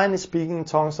 The sign is speaking in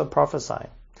tongues or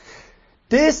prophesying.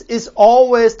 This is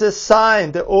always the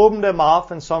sign. They open their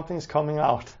mouth and something's coming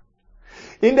out.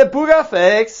 In the book of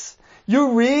Acts,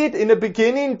 you read in the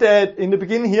beginning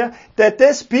here, that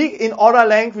they speak in other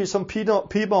language, some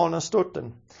people understood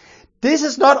them. This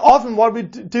is not often what we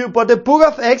do, but the book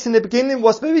of Acts in the beginning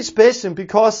was very special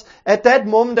because at that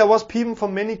moment there was people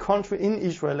from many countries in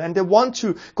Israel, and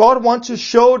God wants to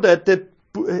show that the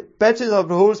baptism of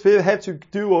the Holy Spirit had to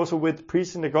do also with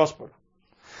preaching the gospel.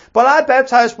 But I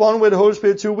baptized one with the Holy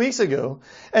Spirit 2 weeks ago,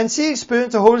 and she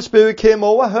experienced the Holy Spirit came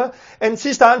over her, and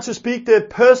she started to speak the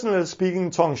personal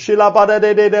speaking tongue.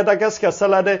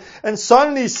 And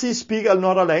suddenly she speak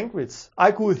another language.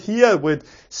 I could hear with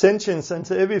sentience and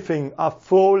everything, a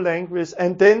full language,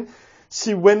 and then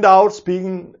she went out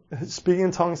speaking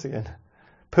tongues again.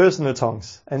 Personal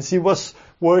tongues. And she was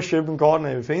worshiping God and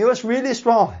everything. It was really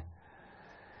strong.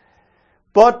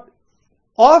 But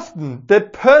often, the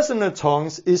personal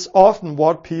tongues is often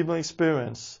what people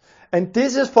experience. And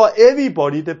this is for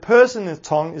everybody. The personal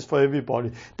tongue is for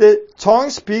everybody. The tongue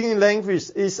speaking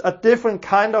language is a different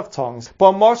kind of tongues,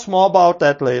 but much more about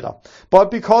that later.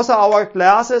 But because of our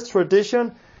classes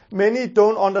tradition, many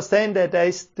don't understand that there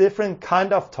is different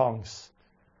kind of tongues.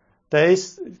 There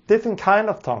is different kind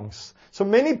of tongues. So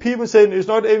many people say it's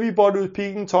not everybody who's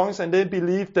speaking tongues, and they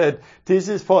believe that this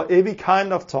is for every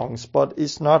kind of tongues, but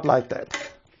it's not like that.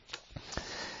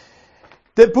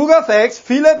 The book of Acts,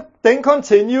 Philip then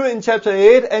continue in chapter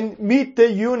 8 and meet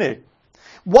the eunuch.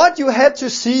 What you have to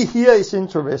see here is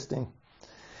interesting.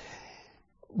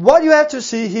 What you have to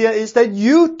see here is that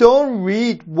you don't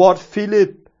read what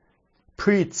Philip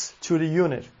preached to the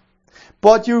eunuch,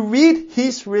 but you read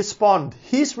his response.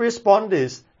 His response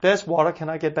is, "There's water, can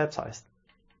I get baptized?"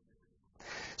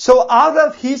 So out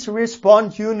of his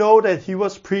response, you know that he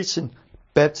was preaching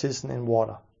baptism in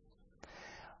water.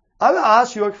 I will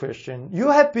ask you a question. You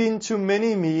have been to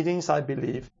many meetings, I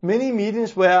believe. Many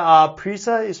meetings where our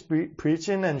preacher is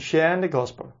preaching and sharing the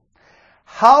gospel.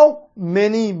 How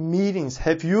many meetings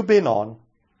have you been on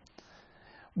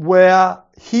where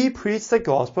he preached the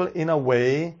gospel in a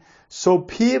way so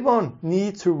people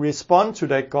need to respond to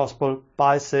that gospel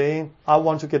by saying, "I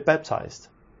want to get baptized"?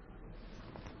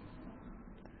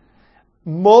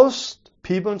 Most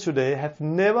people today have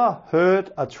never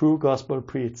heard a true gospel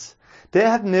preached. They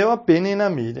have never been in a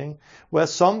meeting where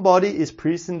somebody is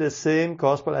preaching the same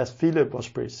gospel as Philip was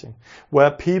preaching,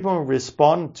 where people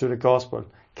respond to the gospel,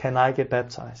 "Can I get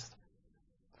baptized?"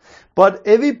 But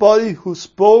everybody who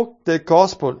spoke the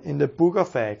gospel in the book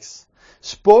of Acts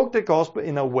spoke the gospel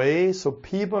in a way so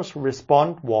people's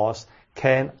response was,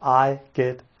 "Can I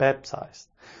get baptized?"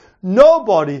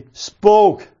 Nobody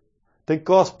spoke the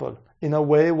gospel in a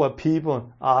way where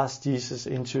people ask Jesus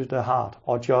into the heart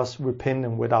or just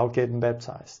repenting without getting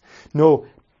baptized. No,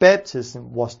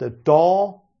 baptism was the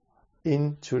door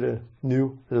into the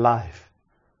new life.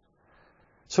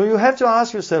 So you have to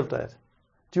ask yourself that.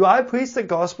 Do I preach the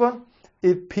gospel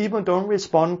if people don't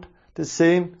respond the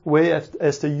same way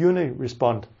as the eunuch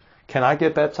respond? Can I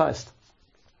get baptized?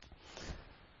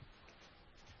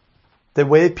 The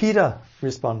way Peter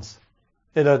responds.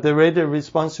 The way they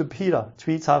respond to Peter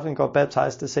 3 times and got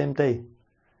baptized the same day.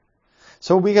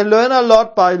 So we can learn a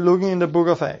lot by looking in the book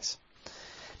of Acts.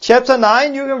 Chapter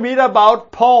 9, you can read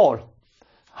about Paul.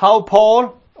 How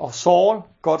Paul, or Saul,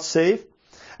 got saved.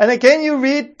 And again, you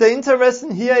read, the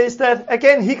interesting here is that,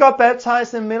 again, he got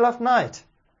baptized in the middle of night.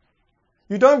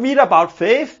 You don't read about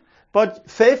faith, but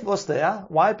faith was there.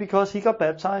 Why? Because he got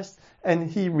baptized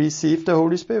and he received the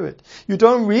Holy Spirit. You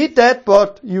don't read that,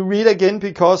 but you read again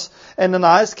because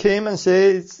Ananias came and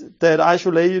said that I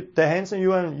should lay the hands on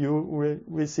you and you will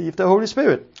receive the Holy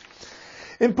Spirit.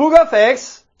 In book of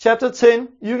Acts, chapter 10,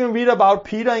 you can read about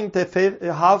Peter in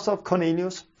the house of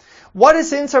Cornelius. What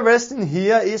is interesting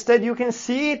here is that you can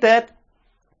see that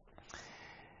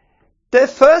they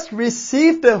first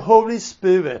received the Holy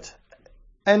Spirit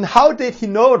And how did he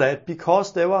know that?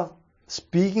 Because they were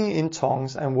speaking in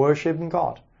tongues and worshiping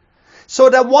God. So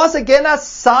there was again a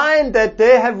sign that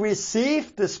they have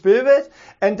received the Spirit,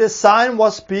 and the sign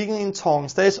was speaking in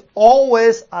tongues. There is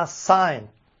always a sign.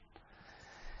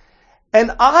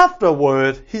 And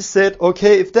afterward, he said,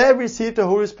 okay, if they received the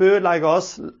Holy Spirit like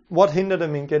us, what hindered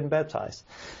them in getting baptized?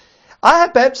 I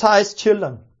have baptized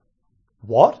children.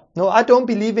 What? No, I don't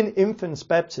believe in infants'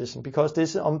 baptism because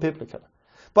this is unbiblical.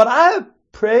 But I have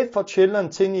prayed for children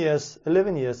 10 years,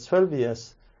 11 years, 12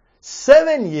 years,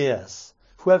 7 years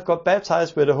who have got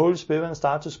baptized with the Holy Spirit and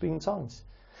start to speak in tongues.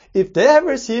 If they have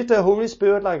received the Holy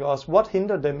Spirit like us, what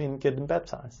hindered them in getting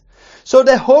baptized? So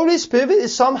the Holy Spirit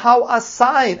is somehow a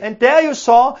sign. And there you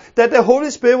saw that the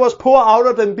Holy Spirit was poured out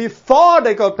of them before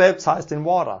they got baptized in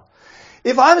water.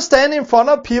 If I'm standing in front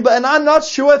of people and I'm not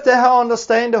sure if they have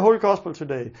understand the whole gospel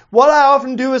today, what I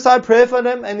often do is I pray for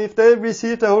them, and if they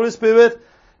receive the Holy Spirit,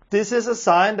 this is a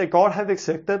sign that God have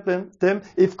accepted them.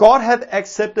 If God have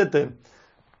accepted them,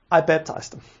 I baptize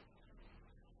them.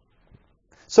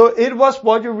 So it was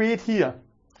what you read here.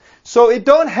 So it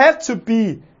don't have to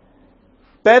be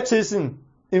baptism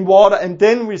in water and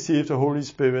then receive the Holy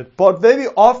Spirit. But very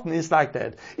often it's like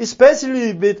that.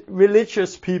 Especially with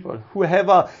religious people who have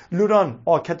a Lutheran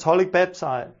or Catholic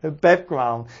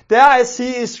background. There I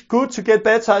see it's good to get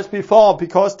baptized before,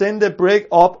 because then they break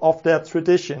up of their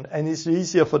tradition and it's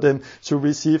easier for them to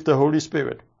receive the Holy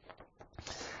Spirit.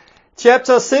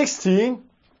 Chapter 16.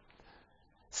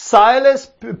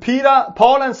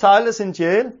 Paul and Silas in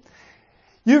jail.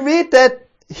 You read that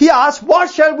he asked, what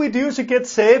shall we do to get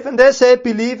saved? And they said,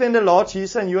 believe in the Lord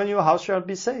Jesus and you and your house shall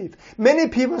be saved. Many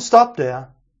people stop there.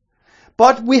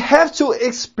 But we have to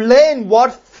explain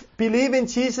what believe in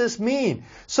Jesus mean.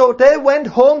 So they went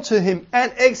home to him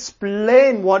and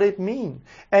explained what it means.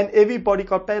 And everybody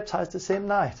got baptized the same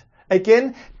night.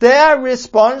 Again, their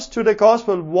response to the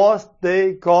gospel was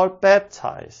they got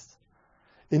baptized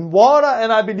in water,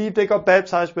 and I believe they got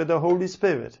baptized with the Holy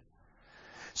Spirit.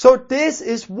 So this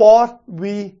is what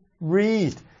we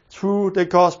read through the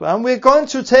gospel. And we're going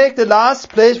to take the last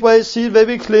place where you see it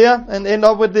very clear and end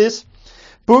up with this.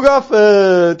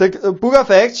 The book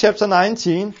of Acts, chapter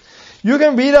 19. You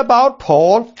can read about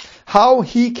Paul, how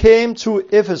he came to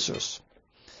Ephesus.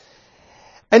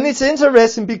 And it's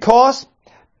interesting because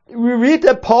we read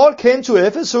that Paul came to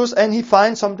Ephesus and he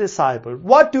finds some disciples.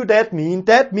 What do that mean?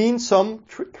 That means some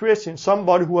Christian,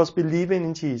 somebody who was believing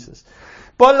in Jesus.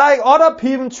 But like other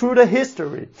people through the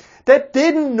history, they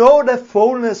didn't know the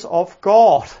fullness of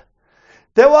God.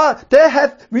 They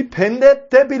have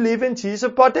repented, they believe in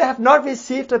Jesus, but they have not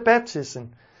received the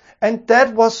baptism. And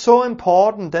that was so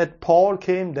important that Paul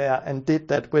came there and did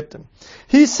that with them.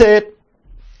 He said,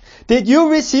 did you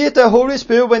receive the Holy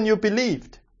Spirit when you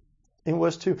believed? In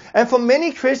verse 2. And for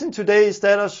many Christians today, is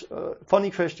that a funny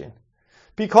Christian?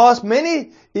 Because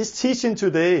many is teaching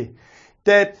today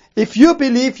that if you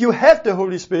believe, you have the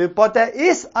Holy Spirit, but there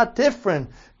is a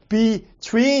difference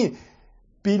between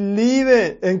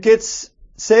believing and get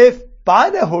saved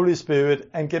by the Holy Spirit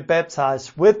and get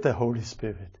baptized with the Holy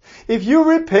Spirit. If you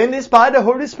repent, it's by the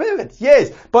Holy Spirit,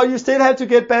 yes, but you still have to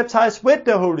get baptized with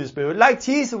the Holy Spirit. Like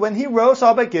Jesus, when he rose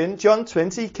up again, John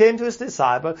 20, he came to his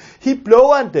disciples, he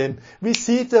blew on them,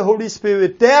 received the Holy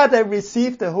Spirit. There they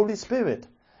received the Holy Spirit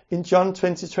in John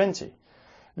 20:20.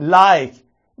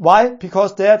 Why?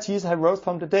 Because there Jesus had rose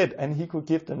from the dead and he could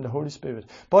give them the Holy Spirit.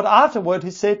 But afterward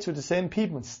he said to the same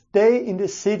people, stay in the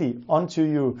city until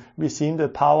you receive the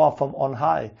power from on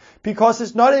high. Because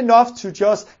it's not enough to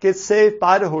just get saved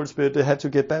by the Holy Spirit, they have to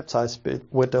get baptized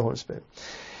with the Holy Spirit.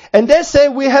 And they say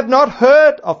we have not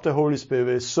heard of the Holy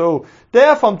Spirit. So they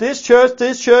are from this church,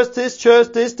 this church, this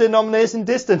church, this denomination,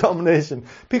 this denomination.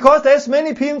 Because there's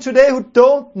many people today who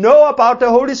don't know about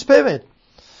the Holy Spirit.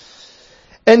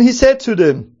 And he said to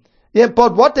them, yeah,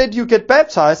 but what did you get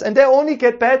baptized? And they only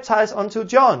get baptized unto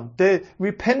John, the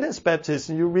repentance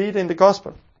baptism you read in the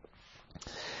gospel.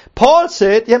 Paul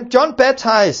said, yeah, John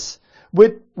baptized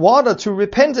with water to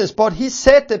repentance, but he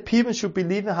said that people should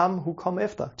believe in him who come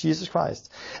after, Jesus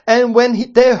Christ. And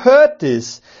when they heard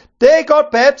this, they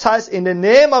got baptized in the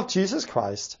name of Jesus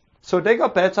Christ. So they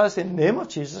got baptized in the name of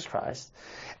Jesus Christ.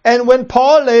 And when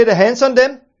Paul laid hands on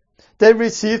them, they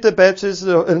received the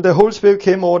baptism, and the Holy Spirit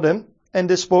came over them, and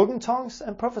they spoke in tongues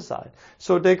and prophesied.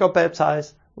 So they got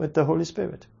baptized with the Holy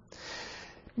Spirit.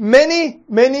 Many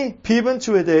people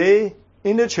today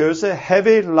in the church have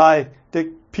it like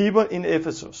the people in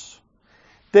Ephesus.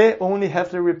 They only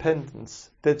have the repentance.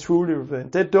 They truly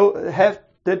repent. They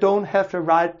don't have the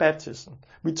right baptism.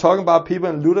 We're talking about people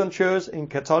in Lutheran church, in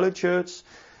Catholic church,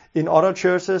 in other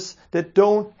churches that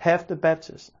don't have the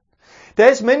baptism.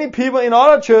 There's many people in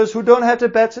other churches who don't have the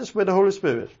baptism with the Holy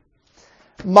Spirit.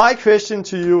 My question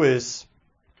to you is,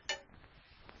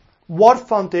 what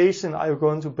foundation are you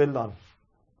going to build on?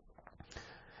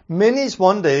 Many is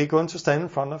one day going to stand in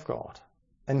front of God,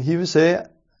 and He will say,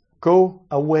 go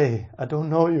away, I don't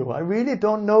know you, I really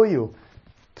don't know you.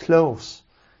 Close.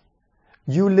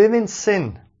 You live in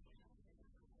sin.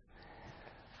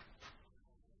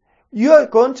 You are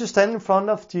going to stand in front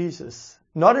of Jesus,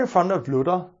 not in front of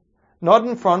Luther, not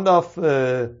in front of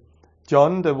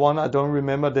John, the one I don't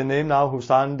remember the name now, who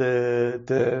started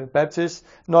the Baptist,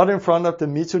 not in front of the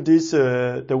Methodists,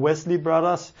 the Wesley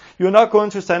brothers. You're not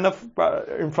going to stand up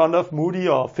in front of Moody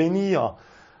or Finney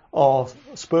or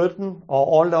Spurgeon or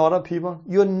all the other people.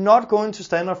 You're not going to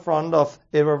stand in front of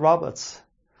Eva Roberts.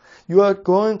 You are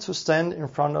going to stand in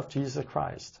front of Jesus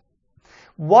Christ.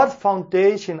 What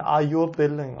foundation are you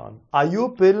building on? Are you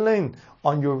building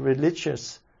on your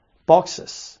religious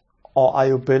boxes, or are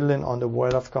you building on the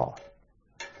Word of God?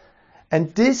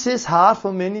 And this is hard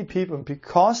for many people,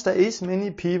 because there is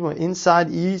many people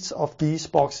inside each of these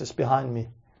boxes behind me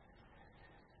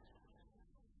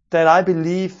that I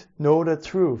believe know the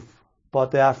truth,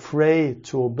 but they are afraid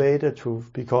to obey the truth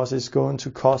because it's going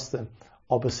to cost them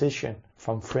opposition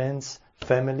from friends,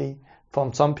 family,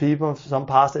 from some people, some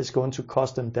pastors. It's going to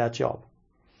cost them their job.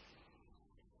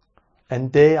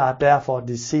 And they are therefore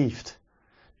deceived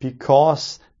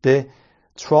because they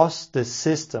trust the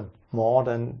system more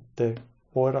than the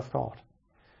Word of God.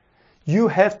 You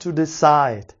have to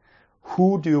decide,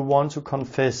 who do you want to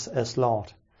confess as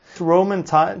Lord? Romans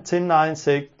 10:9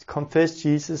 says, confess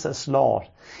Jesus as Lord.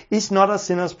 It's not a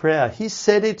sinner's prayer. He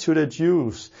said it to the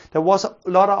Jews. There was a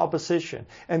lot of opposition,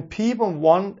 and people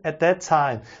want at that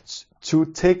time to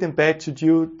take them back to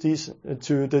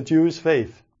the Jewish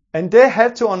faith. And they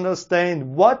have to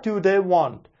understand, what do they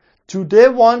want? Do they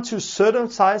want to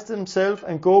circumcise themselves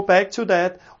and go back to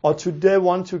that, or do they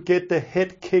want to get the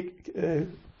head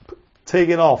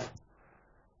taken off?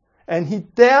 And he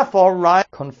therefore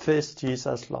confess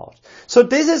Jesus Lord. So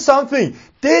this is something.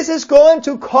 This is going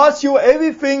to cost you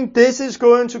everything. This is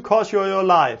going to cost you your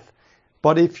life.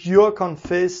 But if you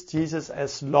confess Jesus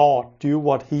as Lord, do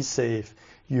what He says,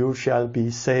 you shall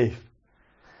be saved.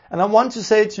 And I want to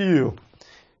say to you,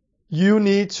 you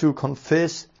need to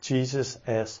confess Jesus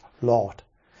as Lord.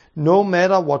 No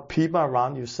matter what people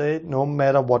around you say, no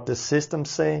matter what the system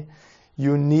say,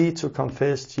 you need to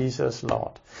confess Jesus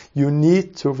Lord. You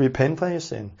need to repent for your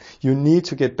sin. You need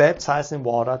to get baptized in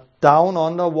water, down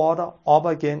under water, up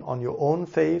again on your own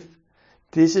faith.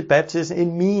 This is baptism. It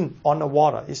means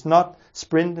underwater. It's not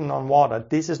sprinting on water.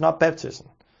 This is not baptism.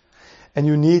 And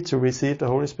you need to receive the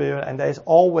Holy Spirit. And there is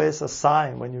always a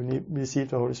sign when you receive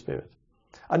the Holy Spirit.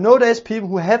 I know there's people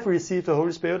who have received the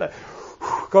Holy Spirit that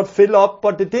got filled up,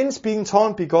 but they didn't speak in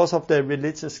tongues because of their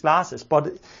religious classes.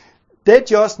 But they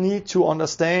just need to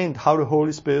understand how the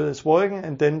Holy Spirit is working,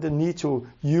 and then they need to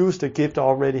use the gift they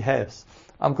already has.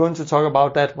 I'm going to talk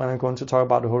about that when I'm going to talk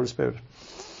about the Holy Spirit.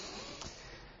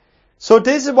 So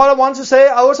this is what I want to say.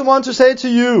 I also want to say to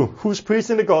you who's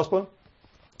preaching the gospel,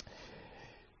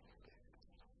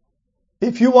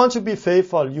 if you want to be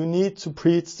faithful, you need to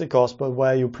preach the gospel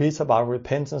where you preach about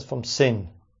repentance from sin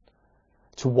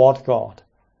toward God,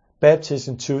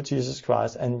 baptism to Jesus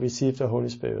Christ, and receive the Holy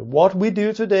Spirit. What we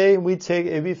do today, we take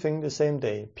everything the same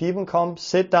day. People come,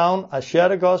 sit down, I share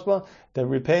the gospel, they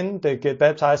repent, they get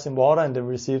baptized in water, and they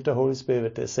receive the Holy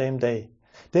Spirit the same day.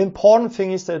 The important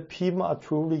thing is that people are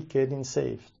truly getting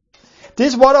saved.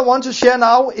 This is what I want to share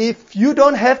now. If you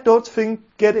don't have those things,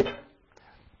 get it.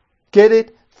 Get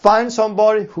it. Find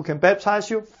somebody who can baptize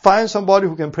you. Find somebody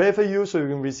who can pray for you so you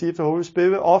can receive the Holy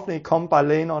Spirit. Often it comes by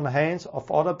laying on the hands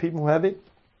of other people who have it.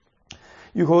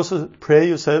 You can also pray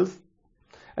yourself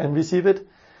and receive it.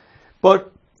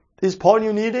 But it's important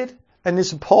you need it, and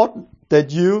it's important that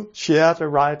you share the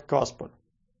right gospel.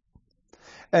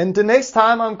 And the next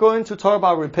time I'm going to talk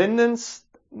about repentance,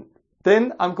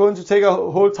 then I'm going to take a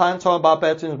whole time talking about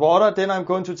baptism in water. Then I'm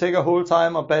going to take a whole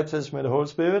time of baptism with the Holy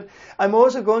Spirit. I'm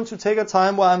also going to take a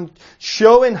time where I'm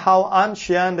showing how I'm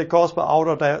sharing the gospel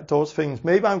out of those things.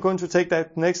 Maybe I'm going to take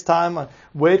that next time and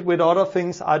wait with other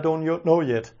things I don't know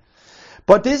yet.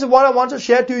 But this is what I want to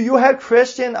share. Do you have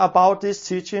question about this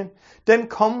teaching? Then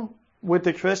come with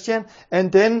the question,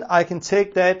 and then I can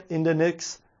take that in the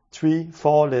next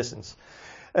 3-4 lessons.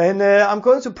 And I'm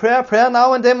going to pray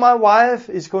now, and then my wife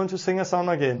is going to sing a song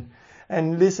again.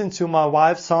 and listen to my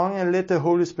wife's song and let the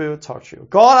Holy Spirit touch you.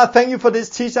 God, I thank you for this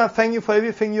teaching. I thank you for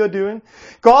everything you're doing.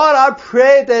 God, I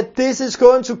pray that this is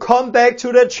going to come back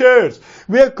to the church.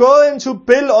 We are going to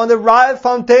build on the right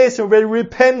foundation with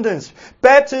repentance,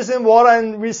 baptism in water,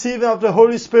 and receiving of the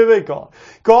Holy Spirit, God.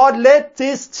 God, let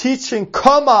this teaching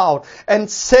come out and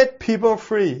set people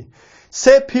free.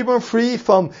 Set people free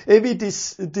from every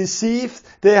deceit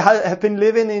they have been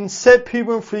living in. Set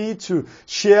people free to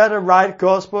share the right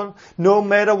gospel, no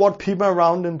matter what people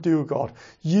around them do, God.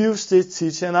 Use this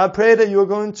teaching. And I pray that you're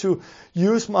going to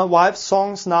use my wife's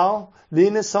songs now,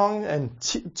 Lena's song, and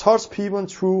touch people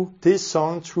through this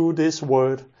song, through this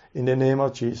word, in the name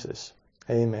of Jesus.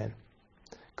 Amen.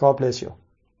 God bless you.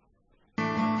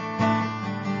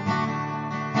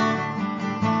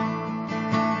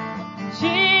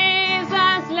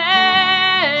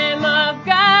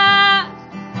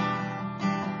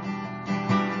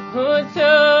 Who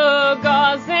took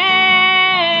all sin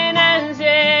and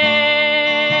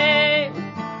shame.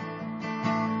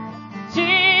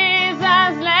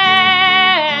 Jesus,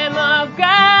 Lamb of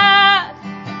God,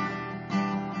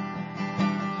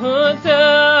 who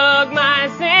took my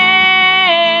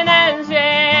sin and shame.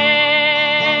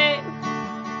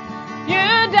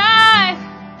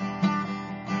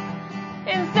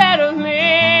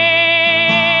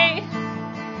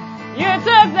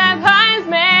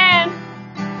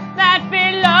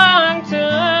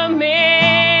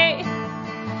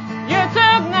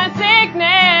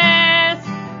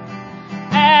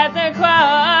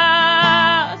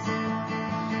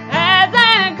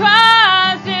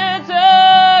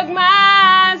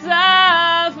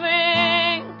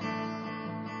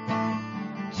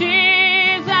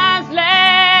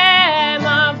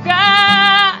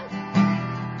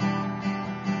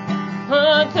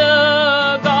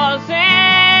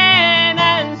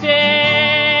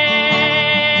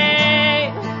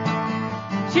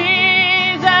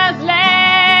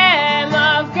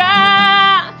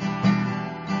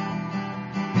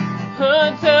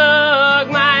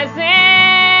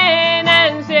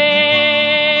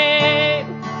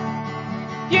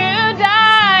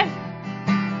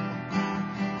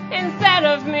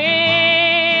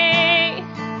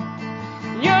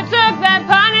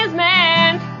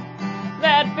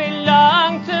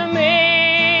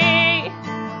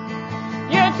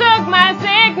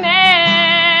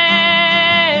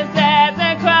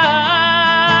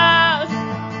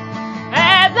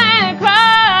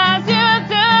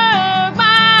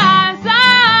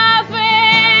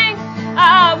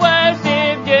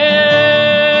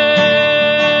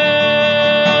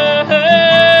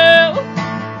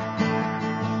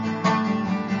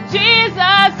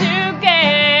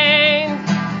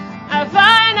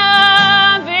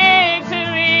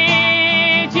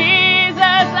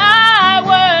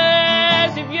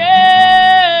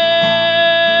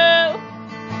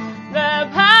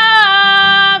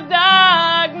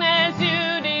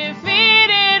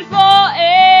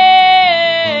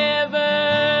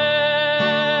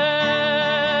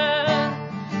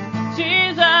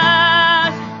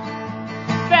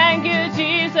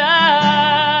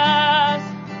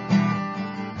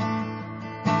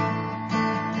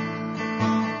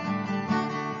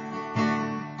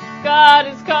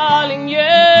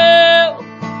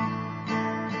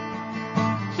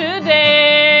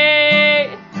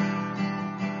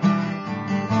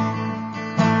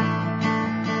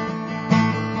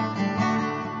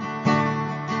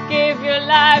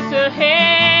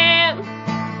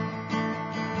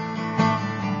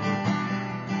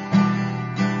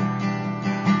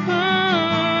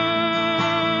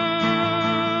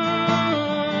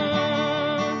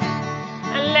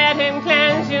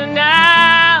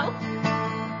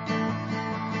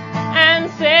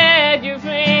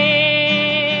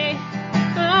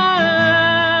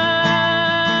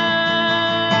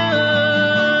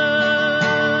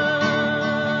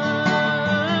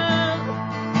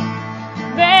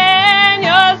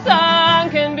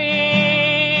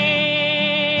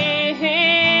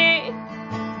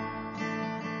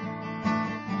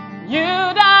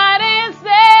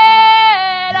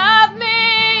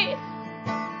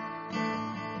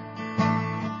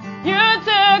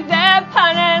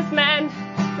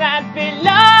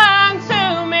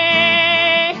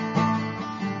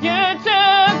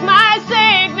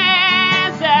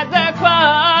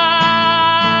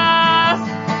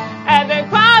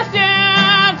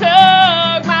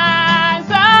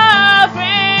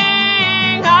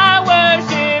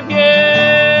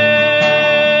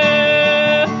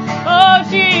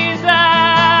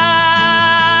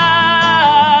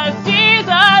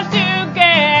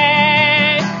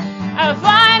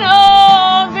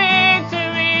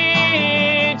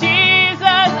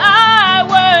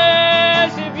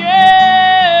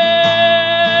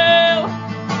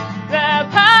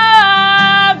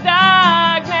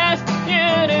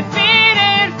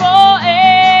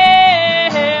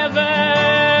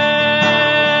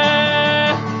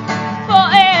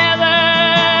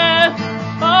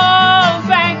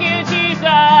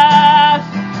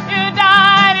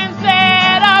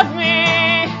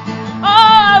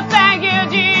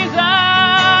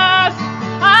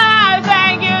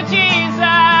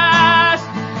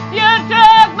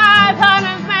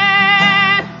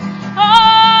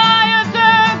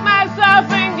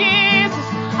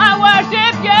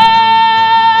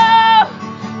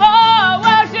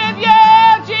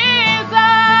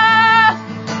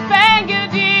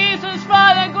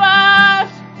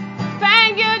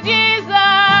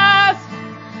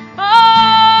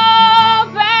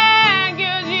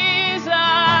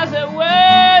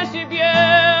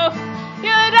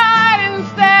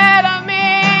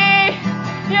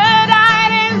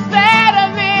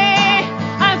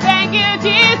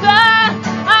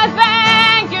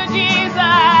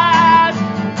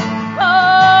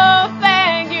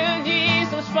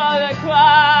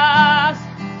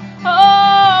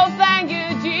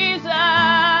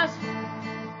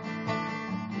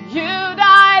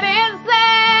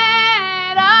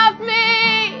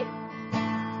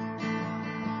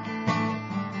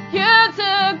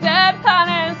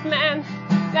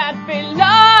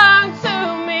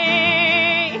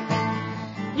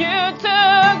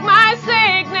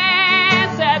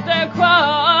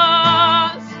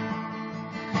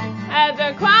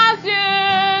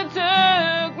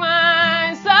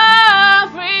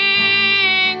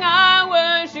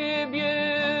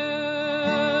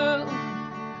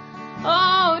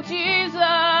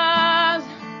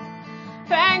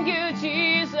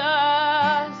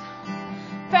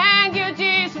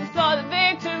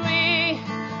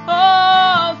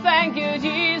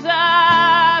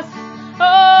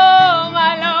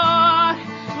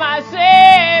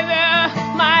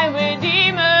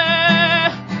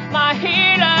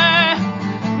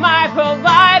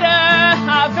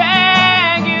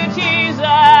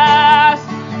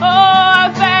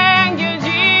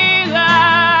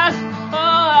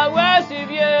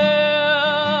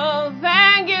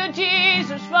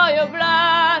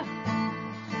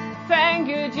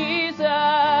 Jesus.